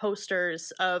countless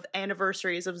posters of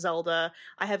anniversaries of Zelda.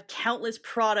 I have countless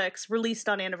products released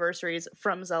on anniversaries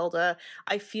from Zelda.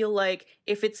 I feel like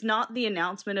if it's not the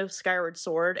announcement of Skyward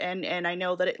Sword, and I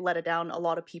know that it let down a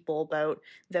lot of people about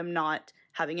them not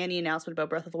having any announcement about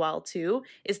Breath of the Wild 2,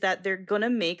 is that they're gonna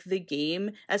make the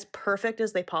game as perfect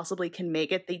as they possibly can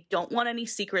make it. They don't want any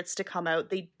secrets to come out.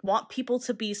 They want people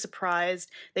to be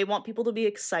surprised. They want people to be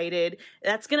excited.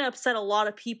 That's gonna upset a lot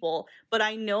of people, but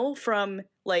I know from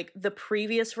like the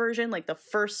previous version, like the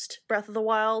first Breath of the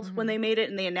Wild, when they made it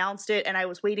and they announced it, and I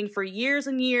was waiting for years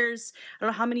and years. I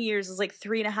don't know how many years. It was like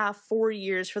 3.5, 4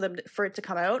 years for it to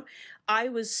come out. I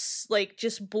was like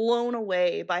just blown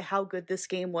away by how good this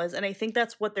game was, and I think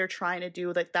that's what they're trying to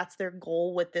do. Like that's their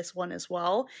goal with this one as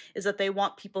well, is that they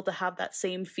want people to have that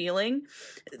same feeling.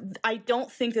 I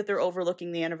don't think that they're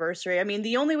overlooking the anniversary. I mean,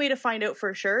 the only way to find out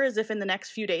for sure is if in the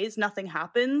next few days nothing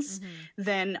happens,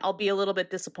 then I'll be a little bit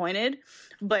disappointed.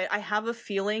 But I have a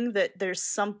feeling that there's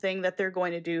something that they're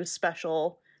going to do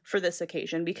special for this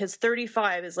occasion, because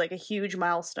 35 is like a huge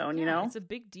milestone, you know? It's a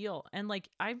big deal. And like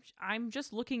I'm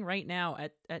just looking right now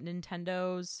at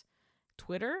Nintendo's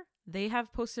Twitter. They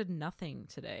have posted nothing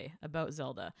today about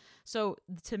Zelda. So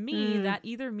to me, that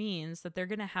either means that they're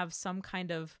going to have some kind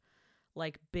of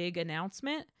like big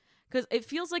announcement, because it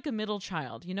feels like a middle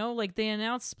child, you know? Like they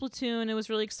announced Splatoon, it was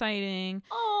really exciting.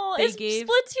 Oh, They is gave-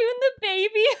 Splatoon the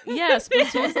baby? Yeah,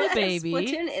 Splatoon's the baby.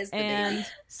 Splatoon is the And baby.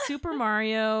 Super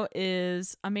Mario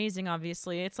is amazing,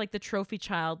 obviously. It's like the trophy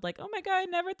child. Like, oh my god, I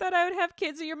never thought I would have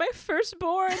kids. You're my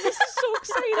firstborn. This is so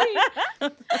exciting.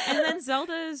 And then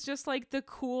Zelda is just like the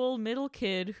cool middle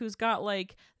kid who's got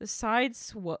like the side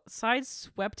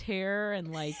swept hair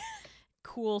and like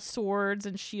cool swords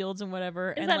and shields and whatever.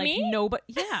 And that like me? nobody,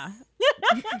 yeah.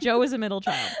 Joe is a middle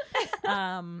child.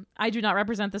 I do not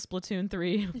represent the Splatoon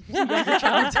 3 younger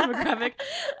child demographic.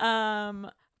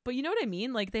 But you know what I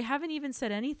mean? Like they haven't even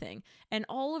said anything. And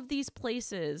all of these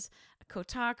places,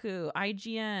 Kotaku,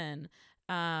 IGN,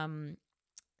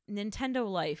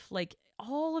 Nintendo Life, like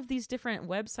all of these different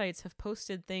websites have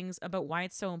posted things about why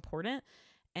it's so important.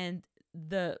 And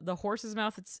the horse's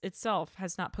mouth itself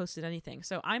has not posted anything.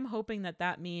 So I'm hoping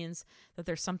that means that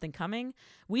there's something coming.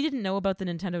 We didn't know about the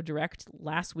Nintendo Direct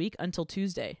last week until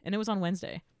Tuesday, and it was on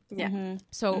Wednesday. Yeah.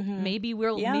 So maybe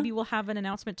we'll have an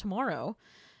announcement tomorrow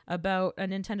about a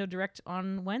Nintendo Direct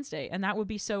on Wednesday, and that would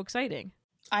be so exciting.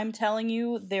 I'm telling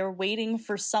you, they're waiting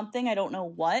for something, I don't know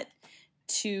what,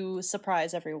 to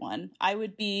surprise everyone. I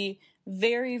would be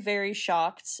very, very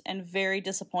shocked and very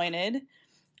disappointed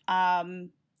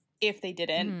if they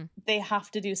didn't. They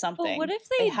have to do something. But what if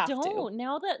they have don't? to.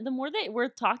 Now that the more that we're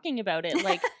talking about it,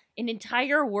 like an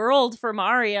entire world for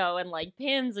Mario and like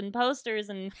pins and posters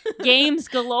and games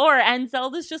galore, and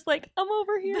Zelda's just like, I'm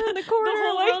over here in the corner. The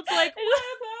whole like, world's like, what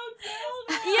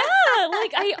about Zelda? yeah,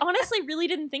 like I honestly really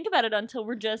didn't think about it until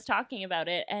we're just talking about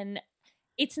it, and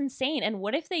it's insane. And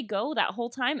what if they go that whole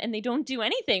time and they don't do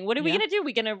anything? What are we Yeah. gonna do?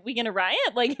 We gonna riot?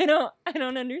 Like I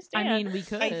don't understand. I mean, we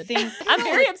could. I think I'm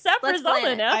very upset for Let's plan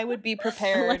Zelda it. now. I would be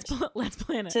prepared let's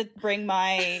plan it. to bring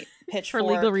my For pitchfork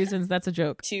legal reasons, that's a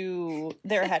joke. to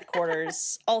their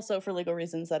headquarters. Also for legal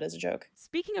reasons, that is a joke.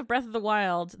 Speaking of Breath of the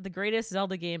Wild, the greatest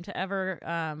Zelda game to ever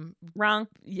Wrong.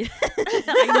 yeah. I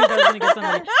knew that was gonna get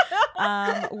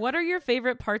somebody. What are your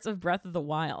favorite parts of Breath of the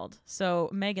Wild? So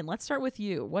Megan, let's start with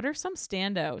you. What are some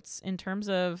standouts in terms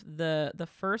of the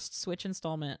first Switch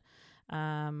installment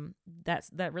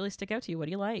that really stick out to you? What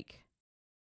do you like?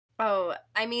 Oh,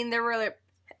 I mean, there were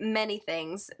many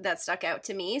things that stuck out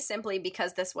to me simply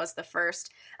because this was the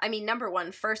first, I mean, number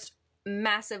one, first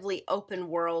massively open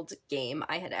world game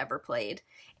I had ever played,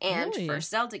 and Really? first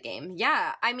Zelda game.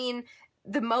 Yeah, I mean,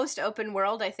 the most open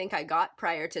world I think I got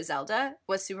prior to Zelda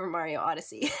was Super Mario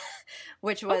Odyssey,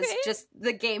 which was Okay. just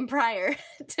the game prior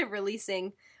to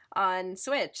releasing on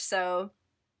Switch. So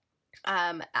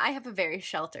I have a very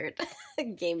sheltered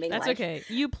gaming That's life. okay.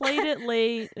 You played it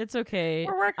late. It's okay.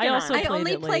 We're working I on also it. I played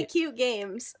only it play late. cute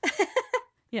games.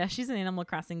 Yeah, she's an Animal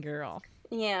Crossing girl.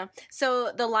 Yeah.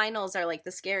 So the Lionels are like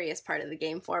the scariest part of the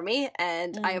game for me,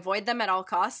 and I avoid them at all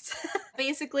costs.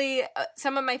 Basically,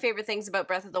 some of my favorite things about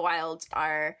Breath of the Wild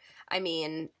are, I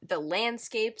mean, the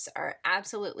landscapes are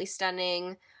absolutely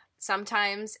stunning.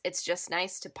 Sometimes it's just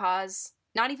nice to pause,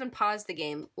 not even pause the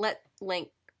game, let Link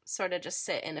sort of just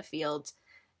sit in a field,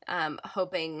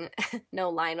 hoping no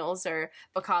Lionels or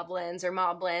Bokoblins or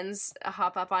Moblins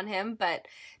hop up on him. But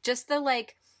just the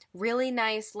like really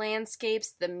nice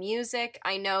landscapes, the music.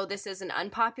 I know this is an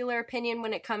unpopular opinion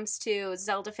when it comes to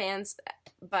Zelda fans,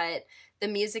 but the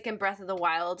music in Breath of the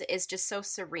Wild is just so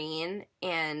serene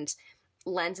and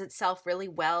lends itself really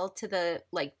well to the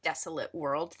like desolate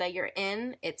world that you're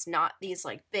in. It's not these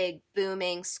like big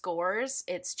booming scores.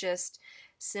 It's just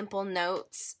simple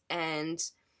notes and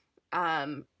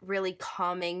really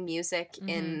calming music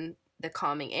in the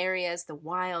calming areas, the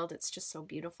wild. It's just so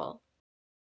beautiful.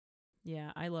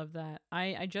 Yeah, I love that.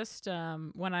 I just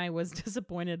when I was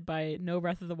disappointed by no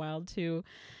Breath of the Wild 2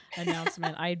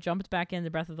 announcement, I jumped back into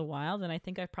Breath of the Wild, and I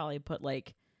think I probably put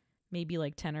like maybe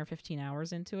like 10 or 15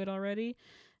 hours into it already.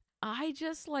 I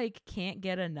just like can't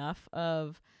get enough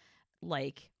of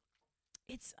like,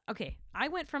 it's okay. I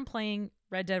went from playing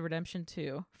Red Dead Redemption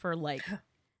 2 for like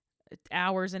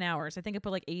hours and hours. I think I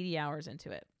put like 80 hours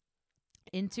into it.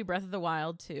 Into Breath of the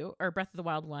Wild 2, or Breath of the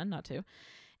Wild 1, not 2.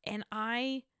 And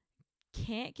I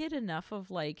can't get enough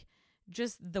of like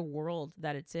just the world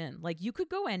that it's in. Like, you could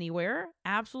go anywhere,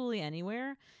 absolutely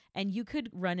anywhere, and you could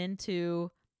run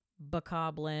into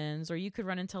bokoblins, or you could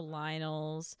run into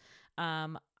Lionels.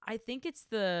 I think it's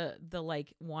the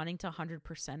like wanting to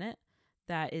 100% it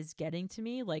that is getting to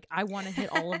me. Like, I want to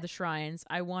hit all of the shrines.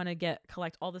 I want to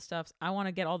collect all the stuffs. I want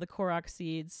to get all the Korok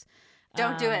seeds.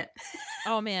 Don't do it.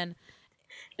 Oh man,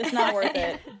 It's not worth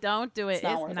it. don't do it. It's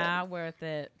Not worth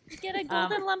it. Get a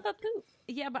golden lump of poop.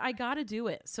 Yeah, but I gotta do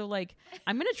it. So like,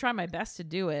 I'm gonna try my best to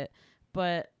do it,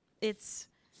 but it's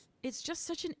just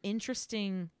such an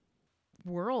interesting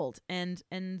world, and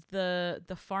the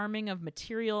farming of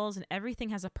materials and everything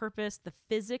has a purpose. The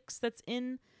physics that's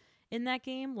in that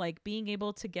game, like being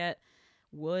able to get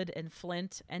wood and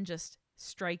flint and just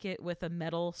strike it with a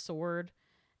metal sword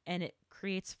and it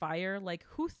creates fire. Like,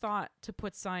 who thought to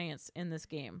put science in this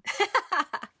game?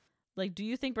 Like, do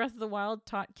you think Breath of the Wild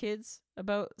taught kids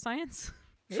about science?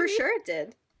 For sure it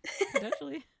did.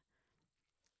 Potentially.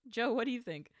 Joe, what do you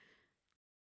think?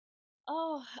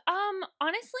 Oh,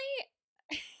 honestly,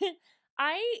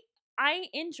 I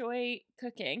enjoy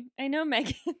cooking. I know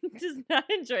Megan does not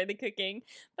enjoy the cooking,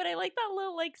 but I like that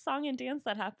little like song and dance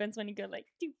that happens when you go like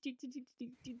do do do do do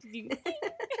do do do.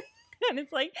 And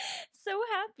it's like so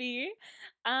happy.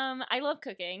 I love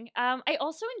cooking. I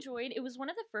also enjoyed, it was one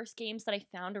of the first games that I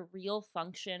found a real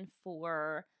function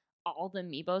for all the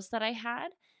amiibos that I had.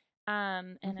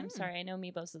 And I'm sorry, I know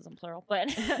amiibos isn't plural, but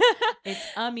It's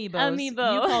amiibos.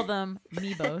 Amiibo. You call them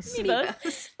meebos.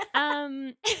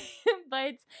 Amiibos.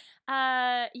 But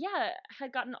yeah,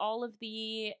 had gotten all of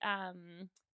the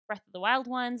Breath of the Wild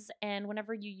ones, and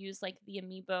whenever you use like the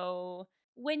amiibo,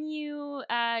 when you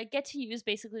get to use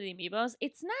basically the amiibos,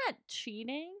 it's not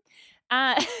cheating.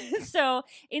 So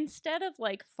instead of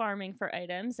like farming for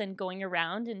items and going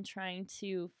around and trying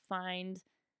to find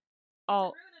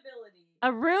a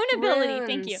rune ability,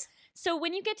 thank you. Runes. So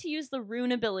when you get to use the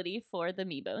rune ability for the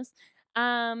amiibos,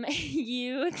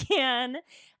 you can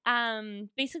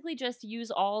basically just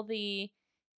use all the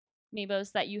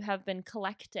amiibos that you have been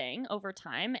collecting over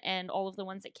time and all of the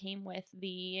ones that came with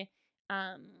the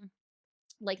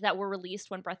like that were released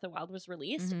when Breath of the Wild was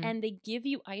released, and they give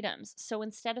you items. So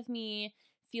instead of me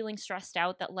feeling stressed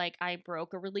out that like I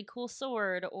broke a really cool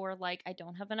sword or like I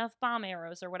don't have enough bomb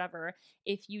arrows or whatever,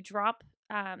 if you drop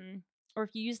or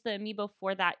if you use the amiibo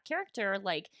for that character,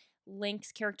 like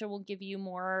Link's character will give you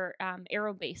more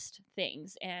arrow-based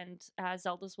things, and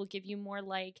Zelda's will give you more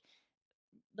like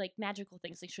magical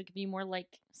things. Like she'll give you more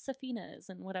like Safina's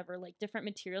and whatever, like different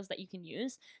materials that you can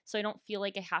use. So I don't feel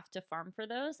like I have to farm for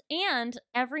those. And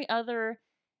every other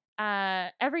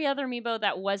amiibo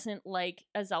that wasn't like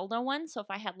a Zelda one, so if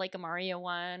I had like a Mario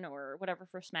one or whatever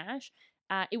for Smash,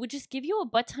 it would just give you a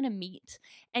butt ton of meat,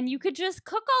 and you could just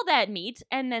cook all that meat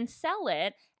and then sell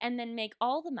it and then make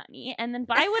all the money and then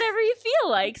buy whatever you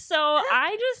feel like. So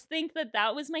I just think that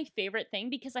that was my favorite thing,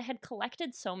 because I had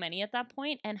collected so many at that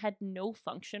point and had no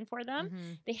function for them.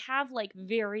 They have like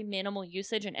very minimal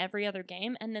usage in every other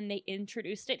game, and then they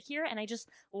introduced it here, and I just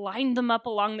lined them up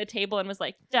along the table and was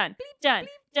like, done, done,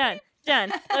 done,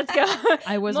 done. Let's go.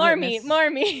 I was more witness.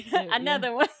 meat, Yeah.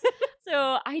 another one.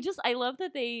 So I love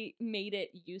that they made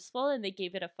it useful and they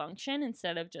gave it a function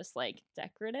instead of just like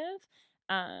decorative.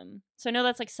 So I know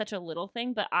that's like such a little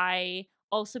thing, but I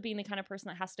also, being the kind of person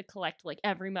that has to collect like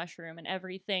every mushroom and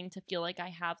everything to feel like I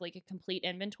have like a complete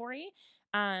inventory.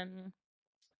 And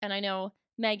I know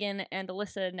Megan and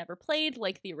Alyssa never played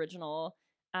like the original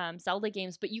Zelda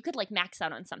games, but you could like max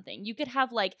out on something. You could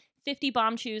have like 50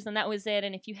 bomb chews and that was it.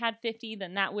 And if you had 50,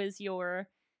 then that was your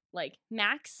like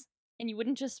max, and you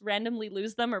wouldn't just randomly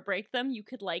lose them or break them. You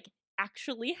could like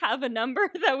actually have a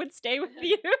number that would stay with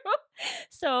you.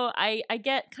 So I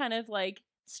get kind of like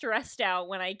stressed out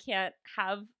when I can't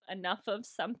have enough of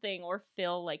something or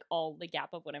fill like all the gap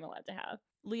of what I'm allowed to have.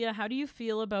 Leah, how do you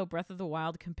feel about Breath of the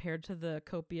Wild compared to the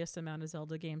copious amount of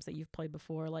Zelda games that you've played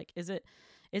before? Like, is it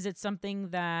something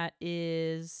that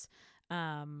is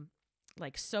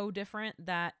like so different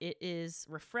that it is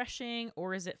refreshing,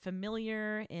 or is it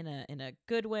familiar in a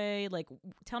good way? Like,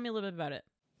 tell me a little bit about it.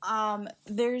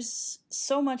 There's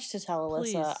so much to tell,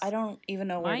 Alyssa. Please. I don't even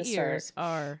know where My to start. ears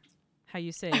are, how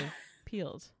you say,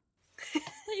 peeled.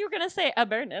 You were gonna say a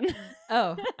burnin'.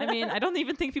 Oh, I mean, I don't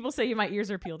even think people say my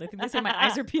ears are peeled. I think they say my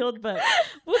eyes are peeled, but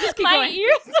we'll just keep My going.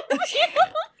 ears are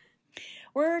peeled.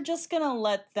 We're just gonna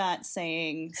let that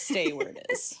saying stay where it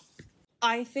is.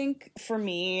 I think for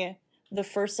me, the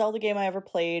first Zelda game I ever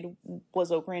played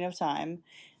was Ocarina of Time.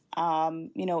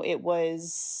 You know, it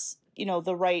was, you know,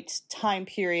 the right time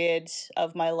period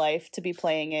of my life to be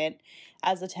playing it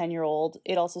as a 10-year-old.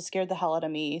 It also scared the hell out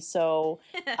of me. So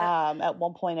at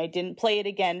one point I didn't play it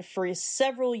again for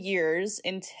several years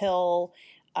until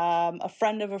a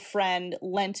friend of a friend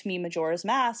lent me Majora's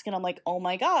Mask, and I'm like, oh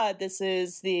my god, this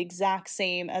is the exact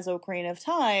same as Ocarina of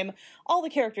Time. All the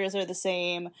characters are the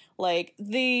same, like,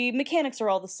 the mechanics are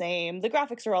all the same, the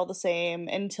graphics are all the same,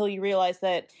 until you realize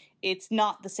that it's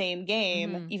not the same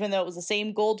game, even though it was the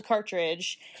same gold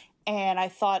cartridge. And I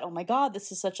thought, oh my god,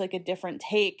 this is such, like, a different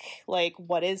take, like,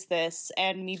 what is this?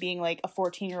 And me being, like, a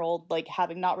 14-year-old, like,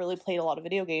 having not really played a lot of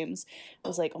video games, I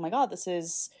was like, oh my god, this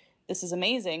is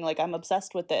amazing. Like, I'm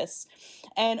obsessed with this.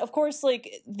 And of course,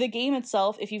 like, the game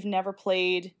itself, if you've never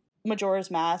played Majora's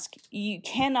Mask, you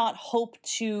cannot hope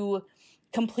to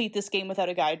complete this game without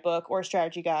a guidebook or a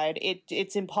strategy guide.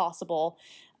 It's impossible.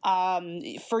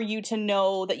 For you to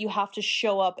know that you have to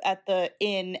show up at the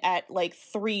inn at like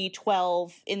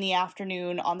 3:12 in the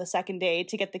afternoon on the second day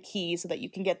to get the key so that you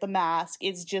can get the mask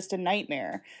is just a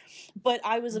nightmare. But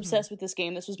I was obsessed with this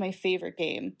game. This was my favorite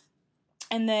game.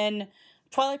 And then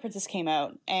Twilight Princess came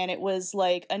out, and it was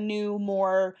like a new,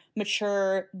 more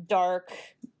mature, dark,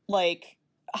 like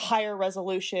higher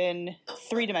resolution,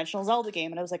 three-dimensional Zelda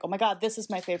game. And I was like, oh my god, this is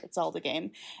my favorite Zelda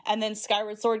game. And then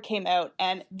Skyward Sword came out,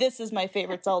 and this is my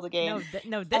favorite Zelda game.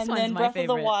 No, this and one's then my Breath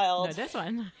favorite. of the Wild. No, this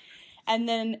one. And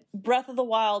then Breath of the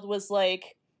Wild was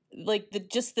like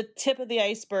the tip of the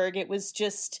iceberg. It was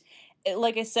just,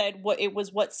 like I said,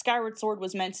 what Skyward Sword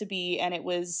was meant to be, and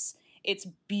it's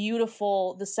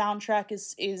beautiful. The soundtrack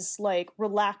is like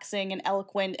relaxing and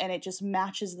eloquent, and it just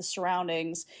matches the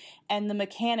surroundings, and the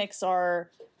mechanics are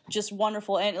just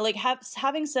wonderful. And like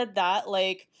having said that,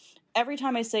 like every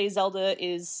time I say Zelda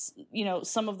is, you know,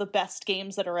 some of the best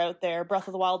games that are out there, Breath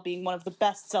of the Wild being one of the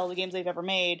best Zelda games they've ever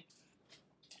made,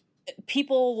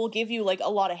 people will give you like a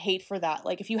lot of hate for that.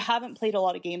 Like, if you haven't played a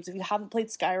lot of games, if you haven't played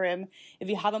Skyrim, if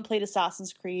you haven't played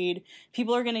Assassin's Creed,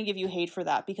 people are going to give you hate for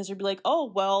that, because they'll be like,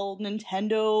 oh, well,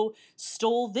 Nintendo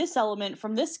stole this element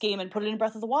from this game and put it in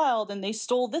Breath of the Wild, and they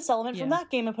stole this element from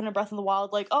that game and put it in Breath of the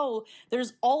Wild. Like, oh,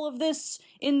 there's all of this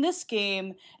in this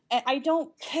game, and I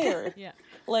don't care.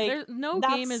 Like, no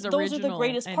game is original. Those are the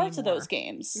greatest parts of those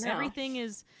games. No. Everything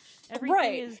is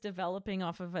developing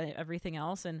off of everything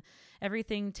else, and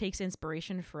everything takes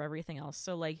inspiration for everything else.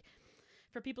 So like,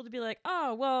 for people to be like,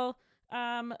 oh well,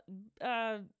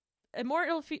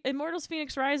 Immortals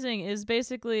Phoenix Rising is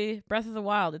basically Breath of the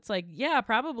Wild. It's like, yeah,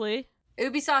 probably.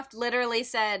 Ubisoft literally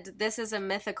said this is a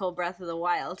mythical Breath of the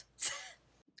Wild.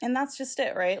 And that's just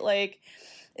it, right? Like,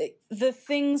 the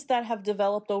things that have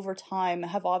developed over time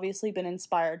have obviously been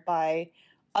inspired by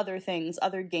other things,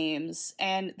 other games,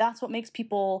 and that's what makes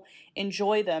people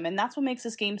enjoy them, and that's what makes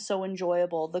this game so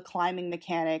enjoyable. The climbing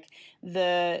mechanic,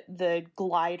 the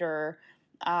glider,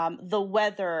 the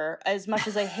weather. As much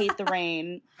as I hate the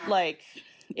rain, like,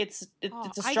 it's a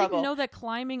struggle. I didn't know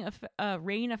that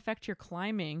rain affect your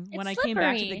climbing when I came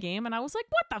back to the game, and I was like,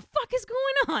 what the fuck is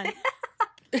going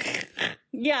on?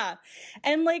 Yeah.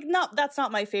 And like, that's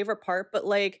not my favorite part, but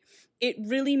like, it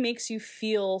really makes you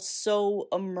feel so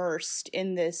immersed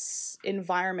in this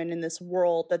environment, in this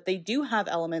world, that they do have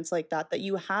elements like that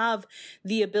you have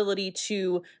the ability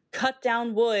to cut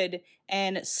down wood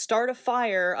and start a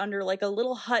fire under like a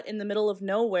little hut in the middle of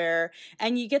nowhere,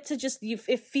 and you get to just,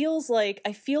 it feels like,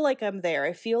 I feel like I'm there.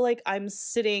 I feel like I'm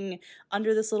sitting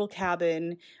under this little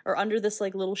cabin or under this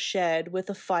like little shed with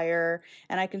a fire,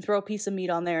 and I can throw a piece of meat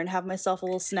on there and have myself a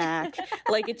little snack.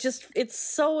 Like, it's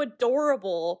so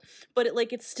adorable, but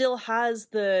it still has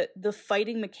the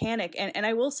fighting mechanic. And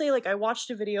I will say, like, I watched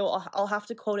a video, I'll have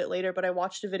to quote it later, but I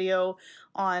watched a video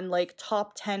on like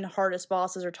top 10 hardest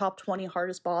bosses or top 20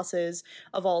 hardest bosses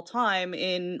of all time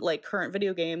in like current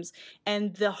video games,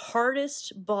 and the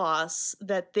hardest boss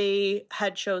that they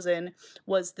had chosen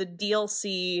was the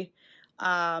DLC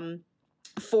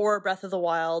for Breath of the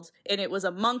Wild, and it was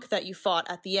a monk that you fought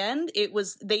at the end.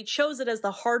 They chose it as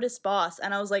the hardest boss,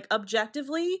 and I was like,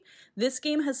 objectively, this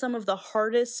game has some of the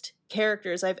hardest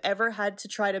characters I've ever had to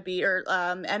try to beat, or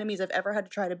enemies I've ever had to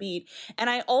try to beat. And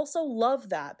I also love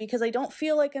that, because I don't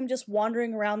feel like I'm just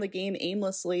wandering around the game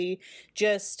aimlessly,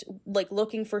 just like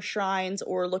looking for shrines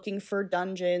or looking for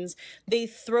dungeons. They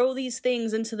throw these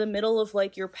things into the middle of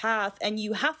like your path, and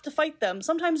you have to fight them.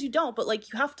 Sometimes you don't, but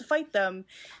like, you have to fight them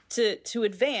to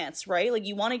advance, right? Like,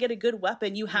 you want to get a good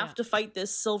weapon, you have to fight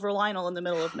this silver Lionel in the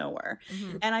middle of nowhere.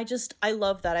 And I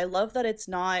love that. I love that it's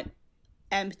not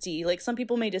empty. Like, some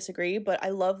people may disagree, but I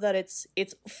love that it's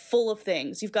full of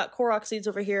things. You've got Korok seeds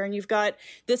over here, and you've got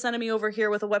this enemy over here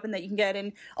with a weapon that you can get,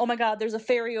 and oh my god, there's a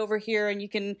fairy over here, and you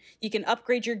can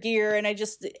upgrade your gear, and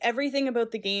everything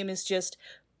about the game is just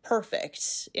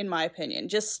perfect, in my opinion.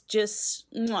 Just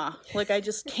mwah. Like, I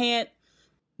just can't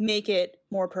make it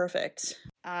more perfect.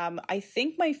 I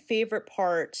think my favorite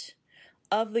part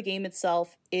of the game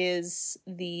itself is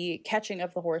the catching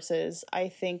of the horses. I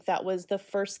think that was the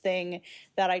first thing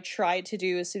that I tried to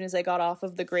do as soon as I got off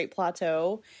of the Great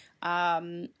Plateau.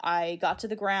 I got to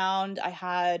the ground. I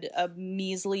had a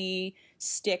measly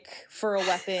stick for a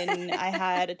weapon. I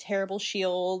had a terrible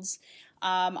shield.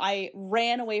 I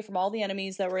ran away from all the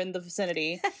enemies that were in the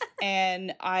vicinity,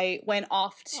 and I went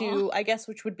off to, I guess,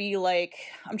 which would be like,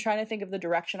 I'm trying to think of the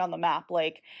direction on the map,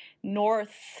 like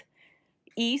north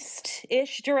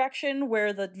east-ish direction,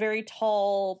 where the very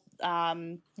tall,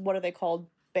 what are they called,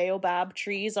 baobab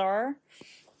trees are,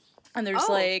 and there's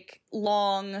like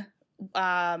long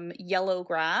yellow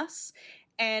grass,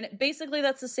 and basically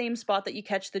that's the same spot that you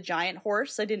catch the giant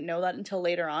horse. I didn't know that until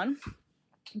later on,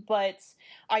 but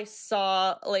I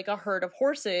saw like a herd of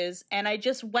horses, and I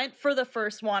just went for the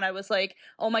first one. I was like,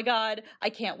 oh my god, I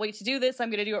can't wait to do this. I'm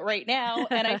going to do it right now.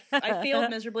 And I failed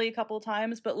miserably a couple of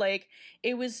times, but like,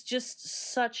 it was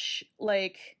just such,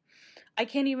 like, I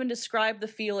can't even describe the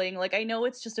feeling. Like, I know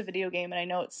it's just a video game, and I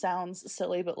know it sounds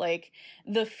silly, but like,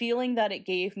 the feeling that it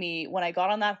gave me when I got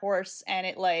on that horse, and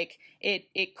it like,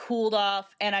 it cooled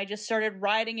off, and I just started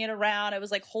riding it around. I was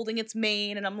like holding its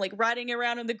mane, and I'm like riding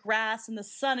around in the grass, and the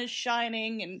sun is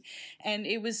shining, and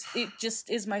it just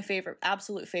is my favorite,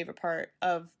 absolute favorite part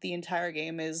of the entire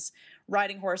game, is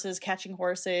riding horses, catching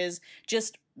horses,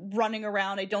 just running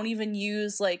around. I don't even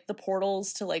use like the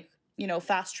portals to like, you know,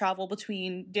 fast travel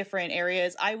between different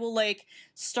areas. I will like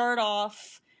start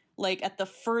off like at the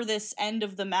furthest end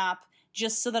of the map,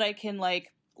 just so that I can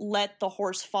like let the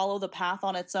horse follow the path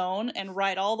on its own and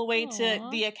ride all the way to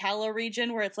the Akala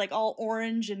region, where it's like all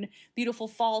orange and beautiful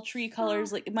fall tree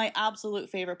colors. Like, my absolute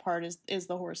favorite part is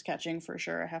the horse catching, for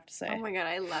sure, I have to say. Oh my god,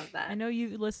 I love that. I know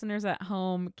you listeners at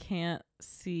home can't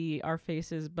see our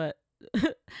faces, but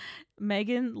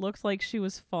Megan looks like she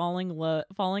was falling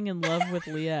in love with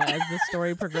Leah as the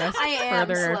story progressed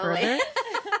further and further.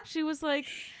 She was like,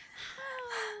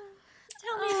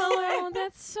 tell me more. Oh,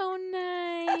 that's so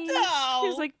nice. No. She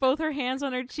was like both her hands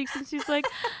on her cheeks, and she's like,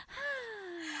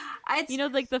 you know,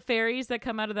 like the fairies that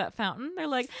come out of that fountain. They're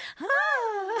like,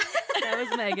 that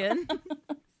was Megan.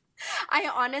 I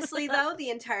honestly, though,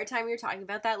 the entire time you were talking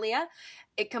about that, Leah,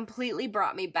 it completely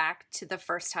brought me back to the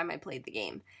first time I played the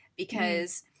game,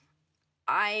 because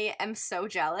I am so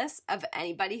jealous of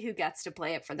anybody who gets to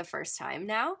play it for the first time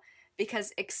now,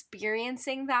 because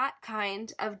experiencing that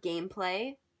kind of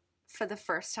gameplay for the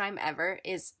first time ever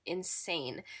is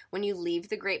insane. When you leave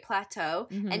the Great Plateau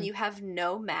and you have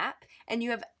no map and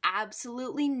you have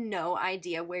absolutely no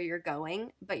idea where you're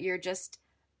going, but you're just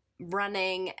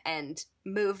running and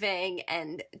moving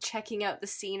and checking out the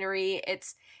scenery.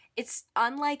 It's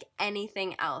unlike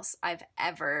anything else I've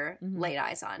ever laid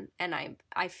eyes on, and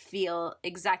I feel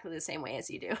exactly the same way as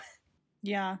you do.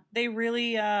 Yeah, they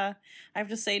really, I have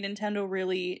to say, Nintendo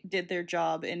really did their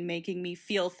job in making me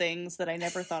feel things that I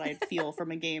never thought I'd feel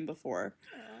from a game before.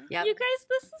 Yep. You guys,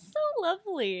 this is so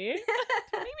lovely.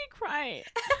 Don't make me cry.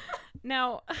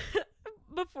 Now,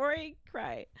 before I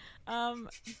cry,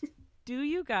 do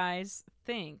you guys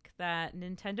think that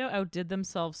Nintendo outdid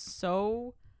themselves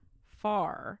so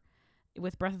far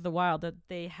with Breath of the Wild that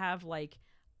they have like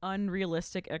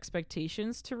unrealistic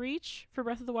expectations to reach for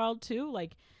Breath of the Wild 2?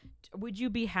 Like, would you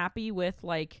be happy with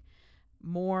like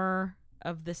more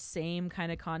of the same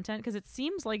kind of content? Because it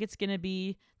seems like it's going to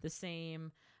be the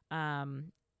same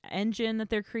engine that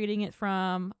they're creating it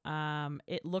from.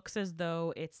 It looks as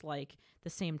though it's like the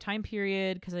same time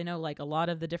period, because I know like a lot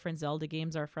of the different Zelda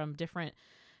games are from different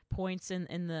points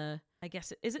in the, I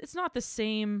guess it's not the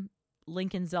same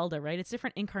Link and Zelda, right? It's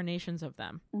different incarnations of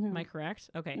them. Am I correct?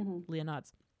 Okay. Leah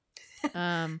nods.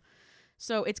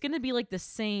 So it's going to be like the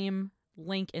same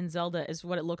Link and Zelda is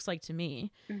what it looks like to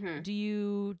me. Do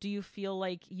you feel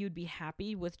like you'd be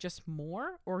happy with just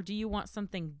more, or do you want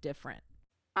something different?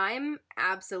 I'm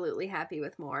absolutely happy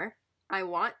with more. I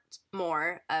want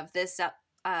more of this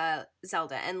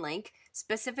Zelda and Link,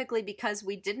 specifically because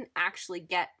we didn't actually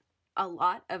get a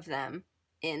lot of them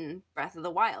in Breath of the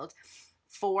Wild.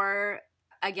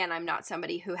 Again, I'm not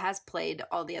somebody who has played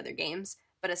all the other games,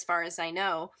 but as far as I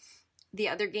know, the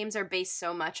other games are based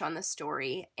so much on the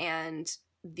story and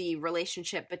the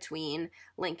relationship between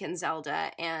Link and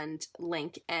Zelda, and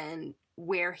Link and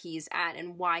where he's at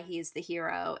and why he's the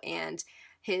hero, and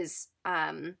his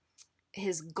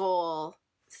his goal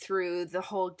through the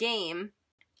whole game,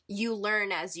 you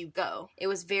learn as you go. It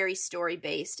was very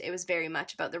story-based. It was very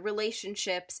much about the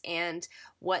relationships and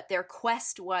what their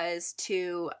quest was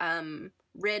to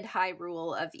rid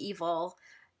Hyrule of evil,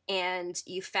 and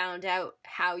you found out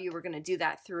how you were going to do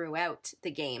that throughout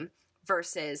the game,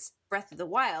 versus Breath of the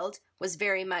Wild was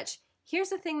very much,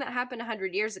 here's a thing that happened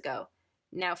 100 years ago.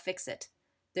 Now fix it.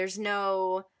 There's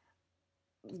no,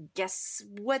 guess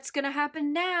what's going to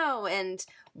happen now, and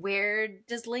where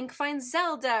does Link find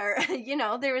Zelda? Or, you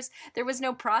know, there was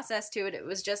no process to it. It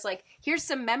was just like, here's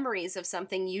some memories of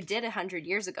something you did 100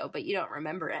 years ago, but you don't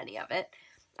remember any of it.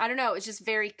 I don't know. It was just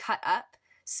very cut up.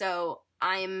 So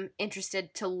I'm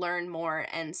interested to learn more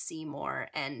and see more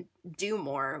and do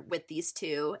more with these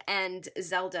two. And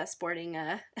Zelda sporting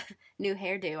a new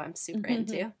hairdo, I'm super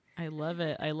into. I love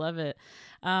it. I love it.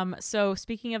 So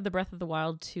speaking of the Breath of the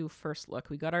Wild 2 first look,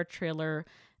 we got our trailer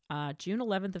June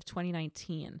 11th of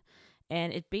 2019.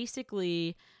 And it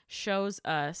basically shows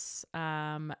us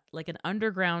like an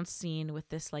underground scene with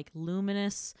this like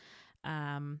luminous,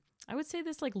 I would say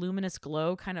this like luminous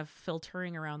glow kind of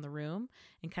filtering around the room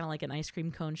and kind of like an ice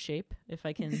cream cone shape, if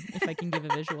I can give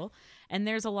a visual. And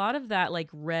there's a lot of that like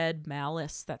red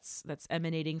malice that's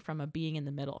emanating from a being in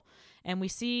the middle. And we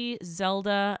see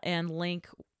Zelda and Link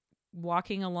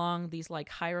walking along these like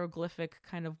hieroglyphic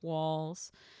kind of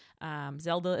walls.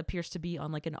 Zelda appears to be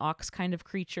on like an ox kind of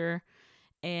creature,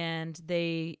 and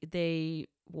they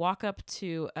walk up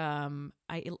to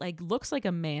it like looks like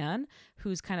a man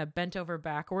who's kind of bent over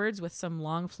backwards with some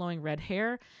long flowing red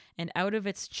hair, and out of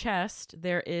its chest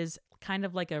there is kind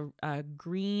of like a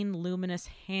green luminous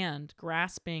hand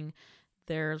grasping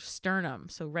their sternum,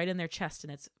 so right in their chest,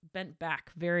 and it's bent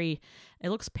back it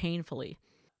looks painfully.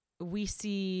 We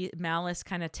see Malice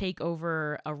kind of take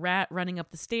over a rat running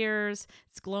up the stairs.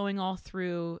 It's glowing all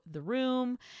through the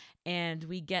room, and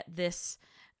we get this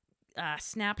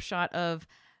snapshot of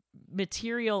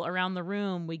material around the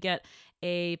room. We get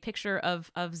a picture of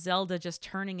Zelda just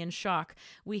turning in shock.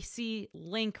 We see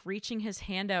Link reaching his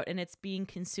hand out, and it's being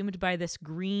consumed by this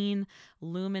green,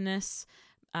 luminous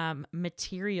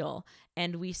material.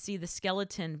 And we see the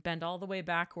skeleton bend all the way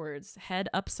backwards, head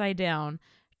upside down,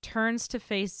 turns to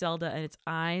face Zelda, and its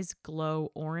eyes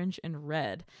glow orange and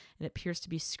red, and it appears to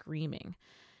be screaming.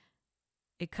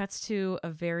 It cuts to a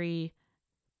very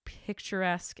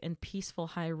picturesque and peaceful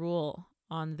Hyrule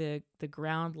on the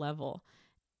ground level,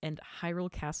 and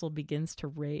Hyrule Castle begins to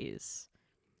raise.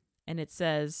 And it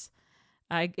says,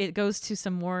 it goes to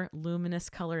some more luminous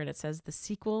color, and it says, the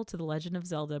sequel to The Legend of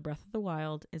Zelda Breath of the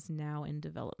Wild is now in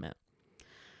development.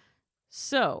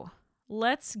 So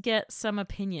let's get some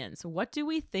opinions. What do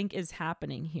we think is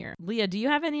happening here? Leah, do you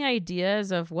have any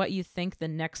ideas of what you think the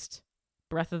next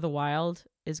Breath of the Wild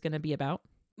is going to be about?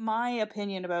 My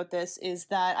opinion about this is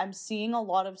that I'm seeing a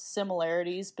lot of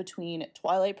similarities between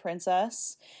Twilight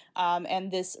Princess and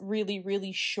this really,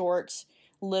 really short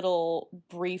little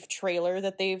brief trailer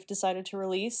that they've decided to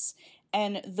release.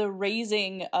 And the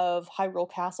raising of Hyrule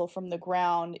Castle from the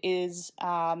ground is,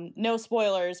 no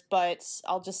spoilers, but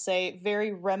I'll just say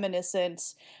very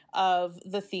reminiscent of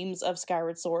the themes of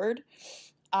Skyward Sword.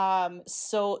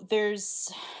 So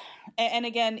there's... And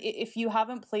again, if you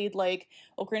haven't played like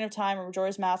Ocarina of Time or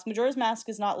Majora's Mask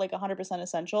is not like 100%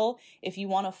 essential if you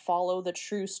want to follow the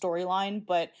true storyline.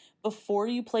 But before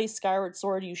you play Skyward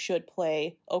Sword, you should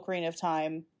play Ocarina of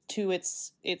Time to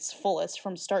its fullest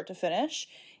from start to finish,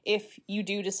 if you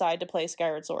do decide to play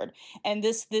Skyward Sword. And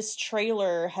this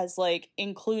trailer has like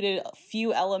included a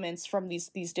few elements from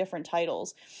these different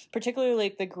titles, particularly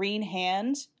like the green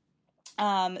hand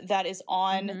that is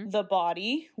on the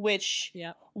body, which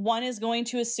one is going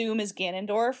to assume is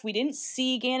Ganondorf. We didn't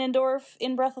see Ganondorf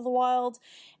in Breath of the Wild,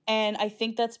 and I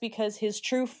think that's because his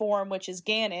true form, which is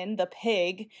Ganon, the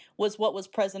pig, was what was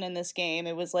present in this game.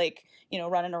 It was like, you know,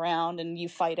 running around and you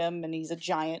fight him and he's a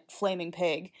giant flaming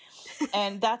pig.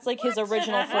 And that's like his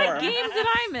original form. What game did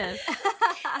I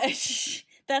miss?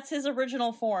 That's his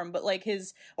original form, but like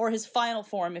his final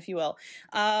form, if you will.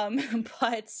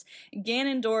 But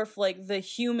Ganondorf, like the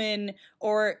human,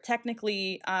 or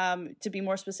technically, to be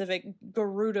more specific,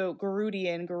 Gerudo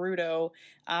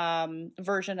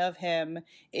version of him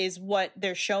is what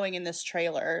they're showing in this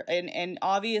trailer. And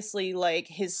obviously, like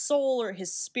his soul or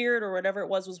his spirit or whatever it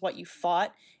was what you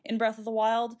fought in Breath of the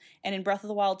Wild. And in Breath of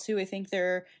the Wild 2, I think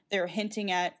they're hinting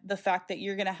at the fact that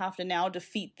you're going to have to now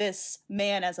defeat this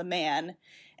man as a man.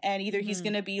 And either he's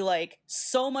going to be like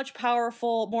so much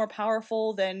more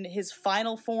powerful than his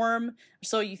final form,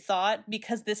 so you thought,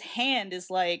 because this hand is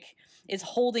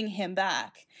holding him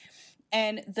back.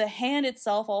 And the hand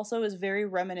itself also is very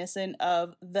reminiscent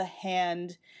of the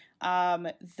hand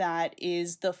that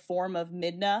is the form of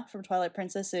Midna from Twilight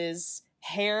Princess's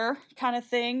hair kind of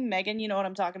thing. Megan, you know what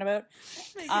I'm talking about.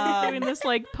 Doing this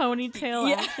like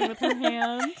ponytail action with her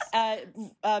hands.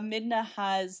 Midna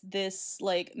has this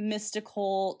like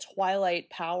mystical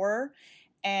Twilight power,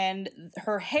 and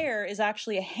her hair is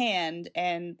actually a hand,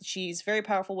 and she's very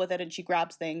powerful with it, and she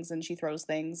grabs things and she throws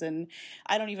things, and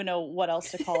I don't even know what else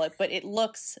to call it, but it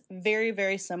looks very,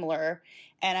 very similar,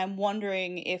 and I'm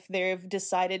wondering if they've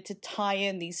decided to tie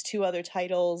in these two other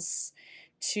titles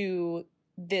to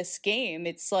this game.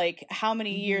 It's like, how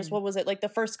many years, what was it, like the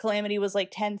first Calamity was like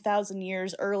 10,000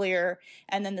 years earlier,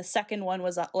 and then the second one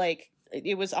was like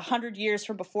it was 100 years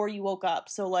from before you woke up.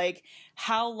 So like,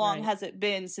 how long has it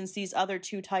been since these other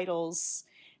two titles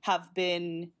have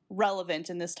been relevant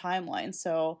in this timeline?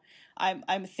 So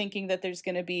I'm thinking that there's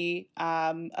going to be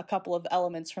a couple of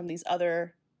elements from these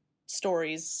other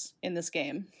stories in this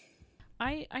game.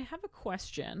 I have a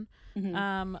question.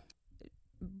 Mm-hmm.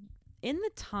 In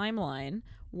the timeline,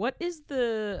 what is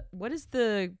the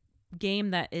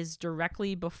game that is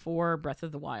directly before Breath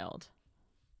of the Wild?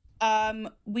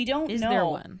 We don't know. Is there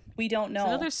one? We don't know. So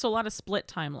I know there's a lot of split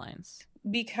timelines.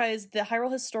 Because the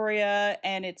Hyrule Historia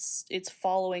and its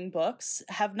following books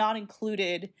have not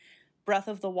included Breath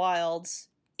of the Wild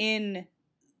in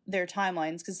their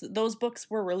timelines, because those books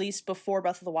were released before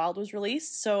Breath of the Wild was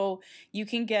released. So you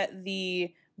can get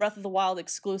the Breath of the Wild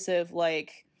exclusive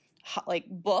like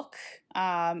book.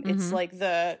 It's like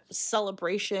the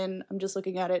Celebration. I'm just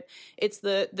looking at it. It's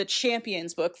the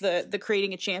Champions book, the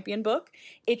Creating a Champion book.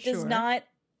 It does not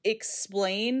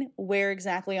explain where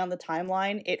exactly on the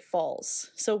timeline it falls,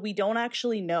 so we don't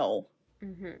actually know.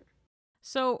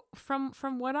 So from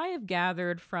what I have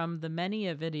gathered from the many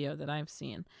a video that I've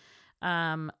seen,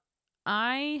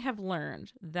 I have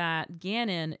learned that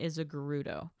Ganon is a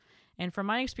Gerudo, and from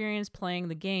my experience playing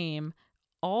the game,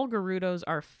 all Gerudos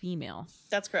are female.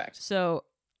 That's correct. So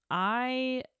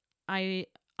I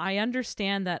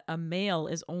understand that a male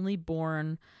is only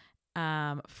born.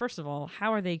 First of all,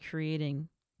 how are they creating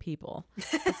people?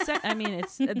 I mean,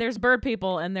 there's bird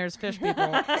people and there's fish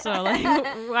people. So like,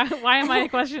 why am I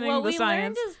questioning the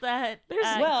science? Learned is that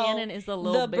Ganon is a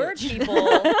little the bitch. bird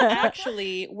people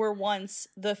actually were once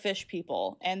the fish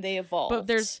people, and they evolved.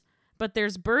 But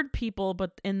there's bird people,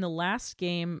 but in the last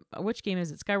game, which game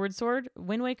is it? Skyward Sword?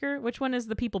 Wind Waker? Which one is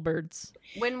the people birds?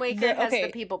 Wind Waker has the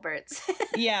people birds.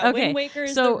 Yeah, okay. Wind Waker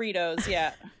is the Ritos,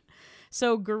 yeah.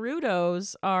 So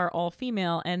Gerudos are all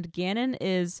female, and Ganon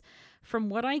is, from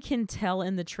what I can tell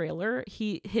in the trailer,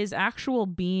 his actual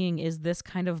being is this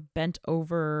kind of bent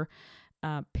over,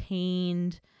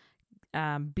 pained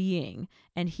being,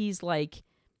 and he's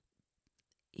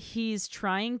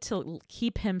trying to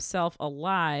keep himself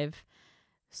alive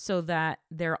so that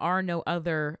there are no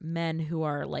other men who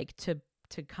are like to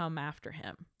come after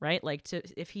him, right? Like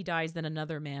if he dies, then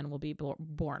another man will be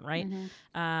born, right?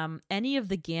 Any of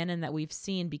the Ganon that we've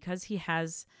seen, because he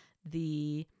has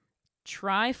the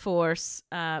Triforce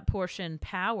portion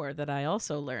power that I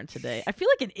also learned today. I feel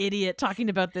like an idiot talking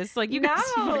about this. Like you guys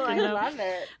I love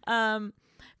it.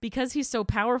 Because he's so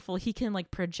powerful, he can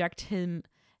like project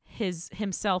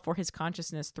himself or his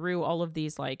consciousness through all of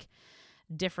these like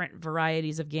different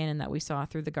varieties of Ganon that we saw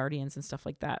through the Guardians and stuff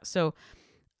like that. So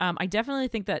I definitely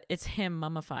think that it's him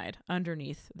mummified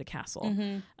underneath the castle.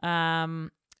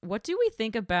 What do we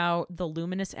think about the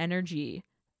luminous energy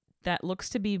that looks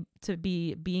to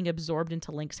be being absorbed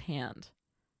into Link's hand?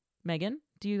 Megan,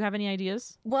 do you have any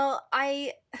ideas? Well,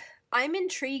 I'm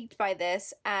intrigued by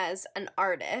this as an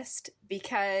artist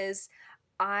because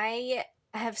I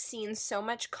have seen so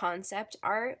much concept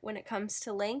art when it comes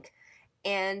to Link,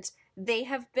 and they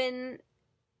have been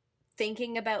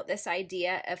thinking about this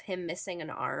idea of him missing an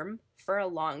arm for a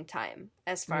long time.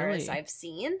 As far as I've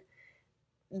seen,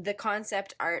 the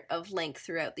concept art of Link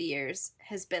throughout the years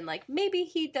has been like, maybe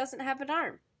he doesn't have an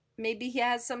arm. Maybe he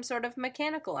has some sort of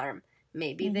mechanical arm.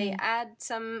 Maybe they add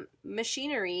some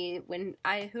machinery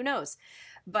who knows.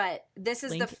 But this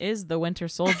is Link is the Winter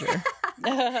Soldier.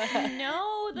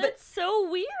 No, that's so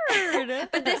weird.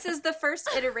 But this is the first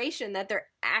iteration that they're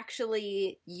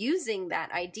actually using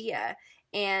that idea.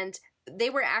 And they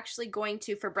were actually going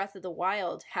to, for Breath of the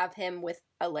Wild, have him with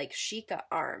a like Sheikah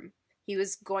arm. He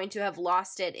was going to have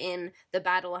lost it in the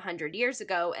battle 100 years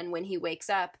ago, and when he wakes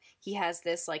up, he has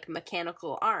this like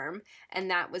mechanical arm, and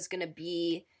that was going to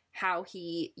be how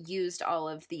he used all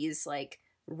of these like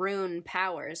rune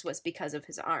powers, was because of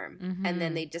his arm. And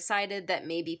then they decided that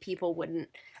maybe people wouldn't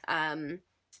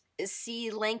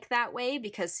see Link that way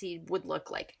because he would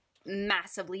look like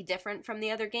massively different from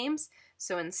the other games.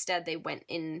 So instead they went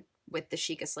in with the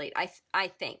Sheikah Slate, I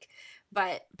think.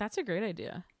 But that's a great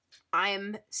idea.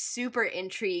 I'm super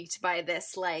intrigued by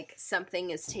this, like, something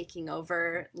is taking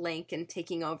over Link and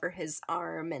taking over his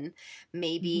arm, and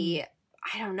maybe,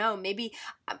 I don't know, maybe,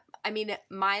 I mean,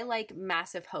 my, like,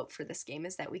 massive hope for this game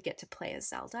is that we get to play as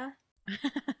Zelda.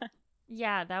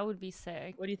 Yeah, that would be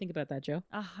sick. What do you think about that, Joe?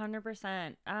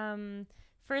 100%.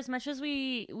 For as much as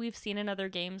we've seen in other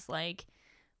games, like,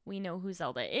 we know who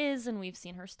Zelda is and we've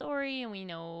seen her story and we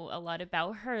know a lot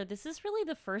about her, this is really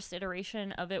the first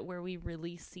iteration of it where we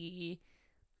really see,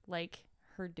 like,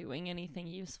 her doing anything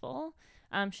useful.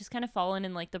 She's kind of fallen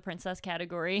in, like, the princess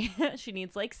category. She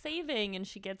needs, like, saving, and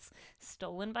she gets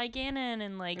stolen by Ganon,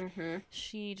 and, like,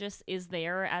 she just is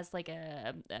there as, like,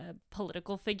 a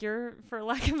political figure, for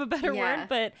lack of a better word.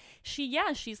 But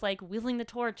she's, like, wielding the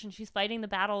torch, and she's fighting the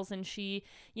battles, and she,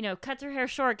 you know, cuts her hair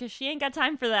short because she ain't got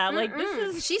time for that. Like,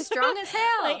 this is... She's strong as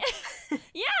hell! Like,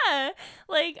 yeah!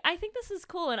 Like, I think this is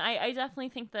cool, and I definitely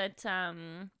think that,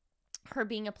 her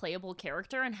being a playable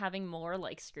character and having more,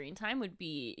 like, screen time would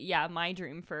be, my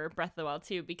dream for Breath of the Wild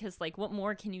 2, because, like, what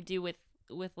more can you do with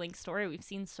Link's story? We've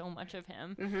seen so much of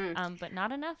him, but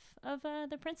not enough of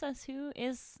the princess, who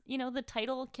is, you know, the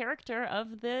title character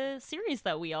of the series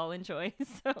that we all enjoy.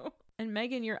 So, and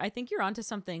Megan, I think you're onto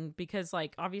something, because,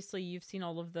 like, obviously you've seen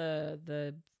all of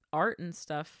the art and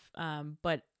stuff,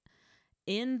 but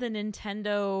in the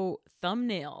Nintendo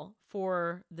thumbnail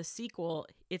for the sequel,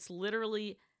 it's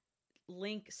literally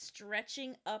Link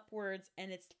stretching upwards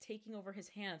and it's taking over his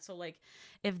hand. So, like,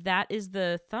 if that is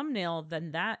the thumbnail,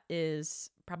 then that is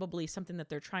probably something that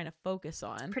they're trying to focus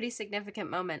on. Pretty significant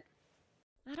moment.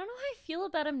 I don't know how I feel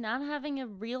about him not having a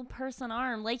real person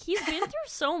arm. Like, he's been through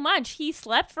so much. He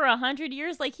slept for 100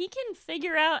 years. Like, he can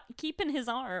figure out keeping his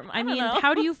arm. I mean,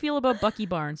 how do you feel about Bucky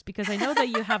Barnes? Because I know that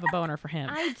you have a boner for him.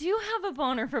 I do have a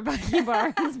boner for Bucky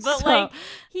Barnes, but like,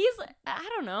 I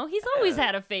don't know. He's always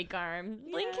had a fake arm.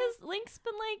 Yeah. Link's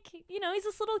been, like, you know, he's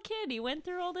this little kid. He went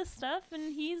through all this stuff,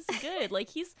 and he's good. Like,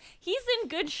 he's in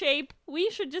good shape. We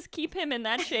should just keep him in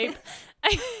that shape.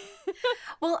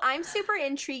 Well, I'm super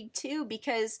intrigued too,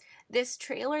 because this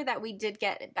trailer that we did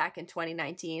get back in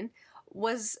 2019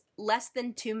 was less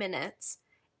than 2 minutes,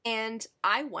 and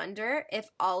I wonder if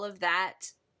all of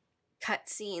that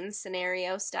cutscene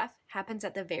scenario stuff happens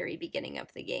at the very beginning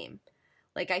of the game.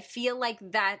 Like, I feel like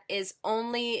that is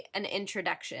only an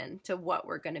introduction to what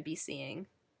we're going to be seeing.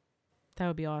 That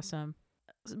would be awesome.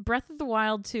 Breath of the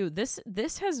Wild 2, this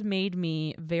has made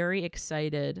me very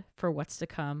excited for what's to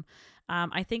come.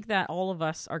 I think that all of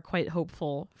us are quite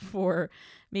hopeful for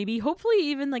hopefully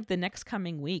even, like, the next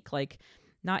coming week. Like,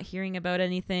 not hearing about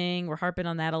anything, we're harping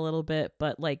on that a little bit,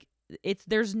 but, like,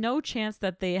 there's no chance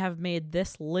that they have made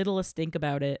this little a stink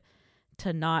about it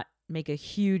to not make a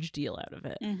huge deal out of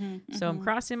it. So I'm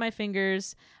crossing my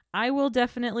fingers. I will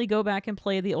definitely go back and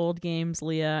play the old games,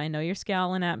 Leah. I know you're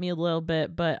scowling at me a little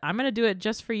bit, but I'm going to do it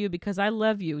just for you, because I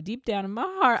love you. Deep down in my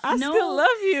heart, I still love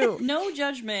you. No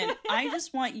judgment. I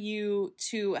just want you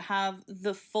to have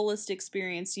the fullest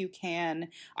experience you can.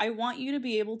 I want you to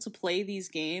be able to play these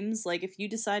games. Like, if you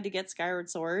decide to get Skyward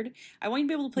Sword, I want you to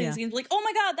be able to play these games like, oh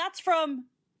my god, that's from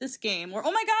this game. Or,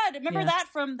 oh my god, remember that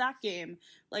from that game.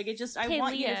 Like, I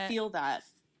want you to feel that.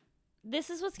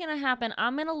 This is what's going to happen.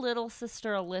 I'm in a little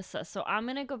sister Alyssa, so I'm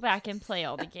going to go back and play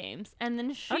all the games, and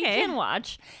then she can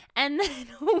watch, and then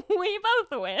we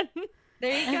both win.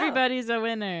 There you go. Everybody's a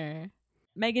winner.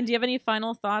 Megan, do you have any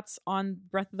final thoughts on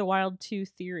Breath of the Wild 2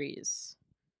 theories?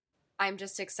 I'm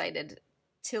just excited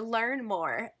to learn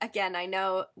more. Again, I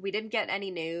know we didn't get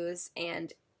any news,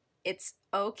 and it's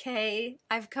okay.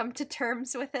 I've come to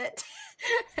terms with it.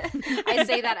 I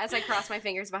say that as I cross my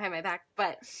fingers behind my back,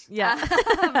 but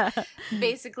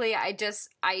basically I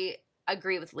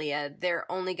agree with Leah. They're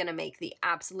only going to make the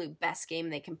absolute best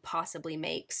game they can possibly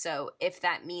make. So if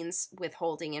that means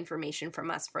withholding information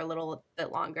from us for a little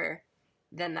bit longer,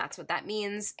 then that's what that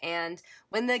means. And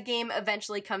when the game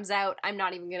eventually comes out, I'm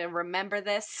not even going to remember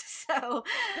this. So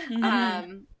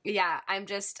I'm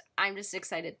just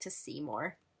excited to see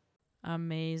more.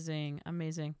 Amazing.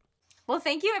 Well,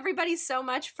 thank you everybody so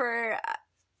much for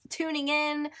tuning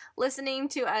in, listening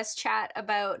to us chat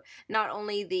about not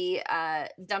only the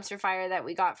dumpster fire that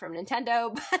we got from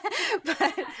Nintendo,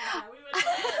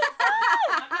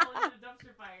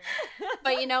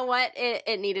 but you know what?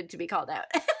 It needed to be called out.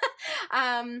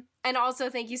 And also,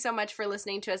 thank you so much for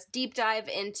listening to us deep dive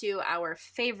into our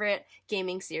favorite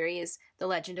gaming series, The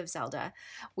Legend of Zelda.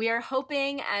 We are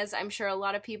hoping, as I'm sure a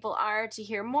lot of people are, to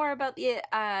hear more about the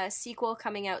sequel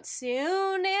coming out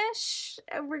soonish.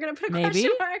 We're going to put a question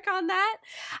mark on that.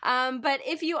 But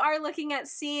if you are looking at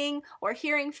seeing or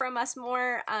hearing from us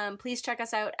more, please check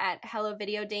us out at Hello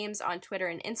Video Dames on Twitter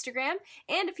and Instagram.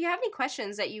 And if you have any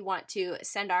questions that you want to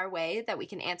send our way that we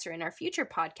can answer in our future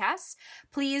podcasts,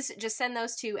 please just send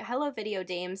those to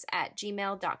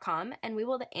hellovideodames@gmail.com and we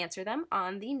will answer them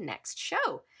on the next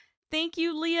show. Thank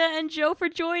you, Leah and Joe, for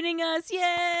joining us.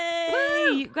 Yay!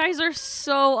 Woo! You guys are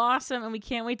so awesome, and we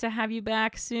can't wait to have you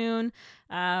back soon.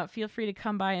 Feel free to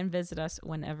come by and visit us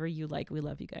whenever you like. We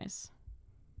love you guys.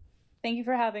 Thank you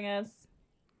for having us.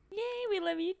 Yay, we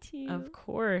love you too. Of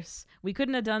course. We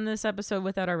couldn't have done this episode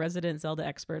without our resident Zelda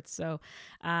experts. So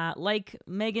like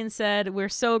Megan said, we're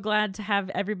so glad to have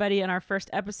everybody in our first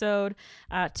episode.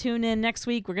 Tune in next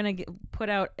week. We're going to put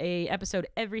out a episode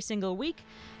every single week,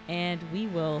 and we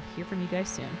will hear from you guys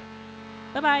soon.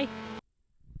 Bye-bye.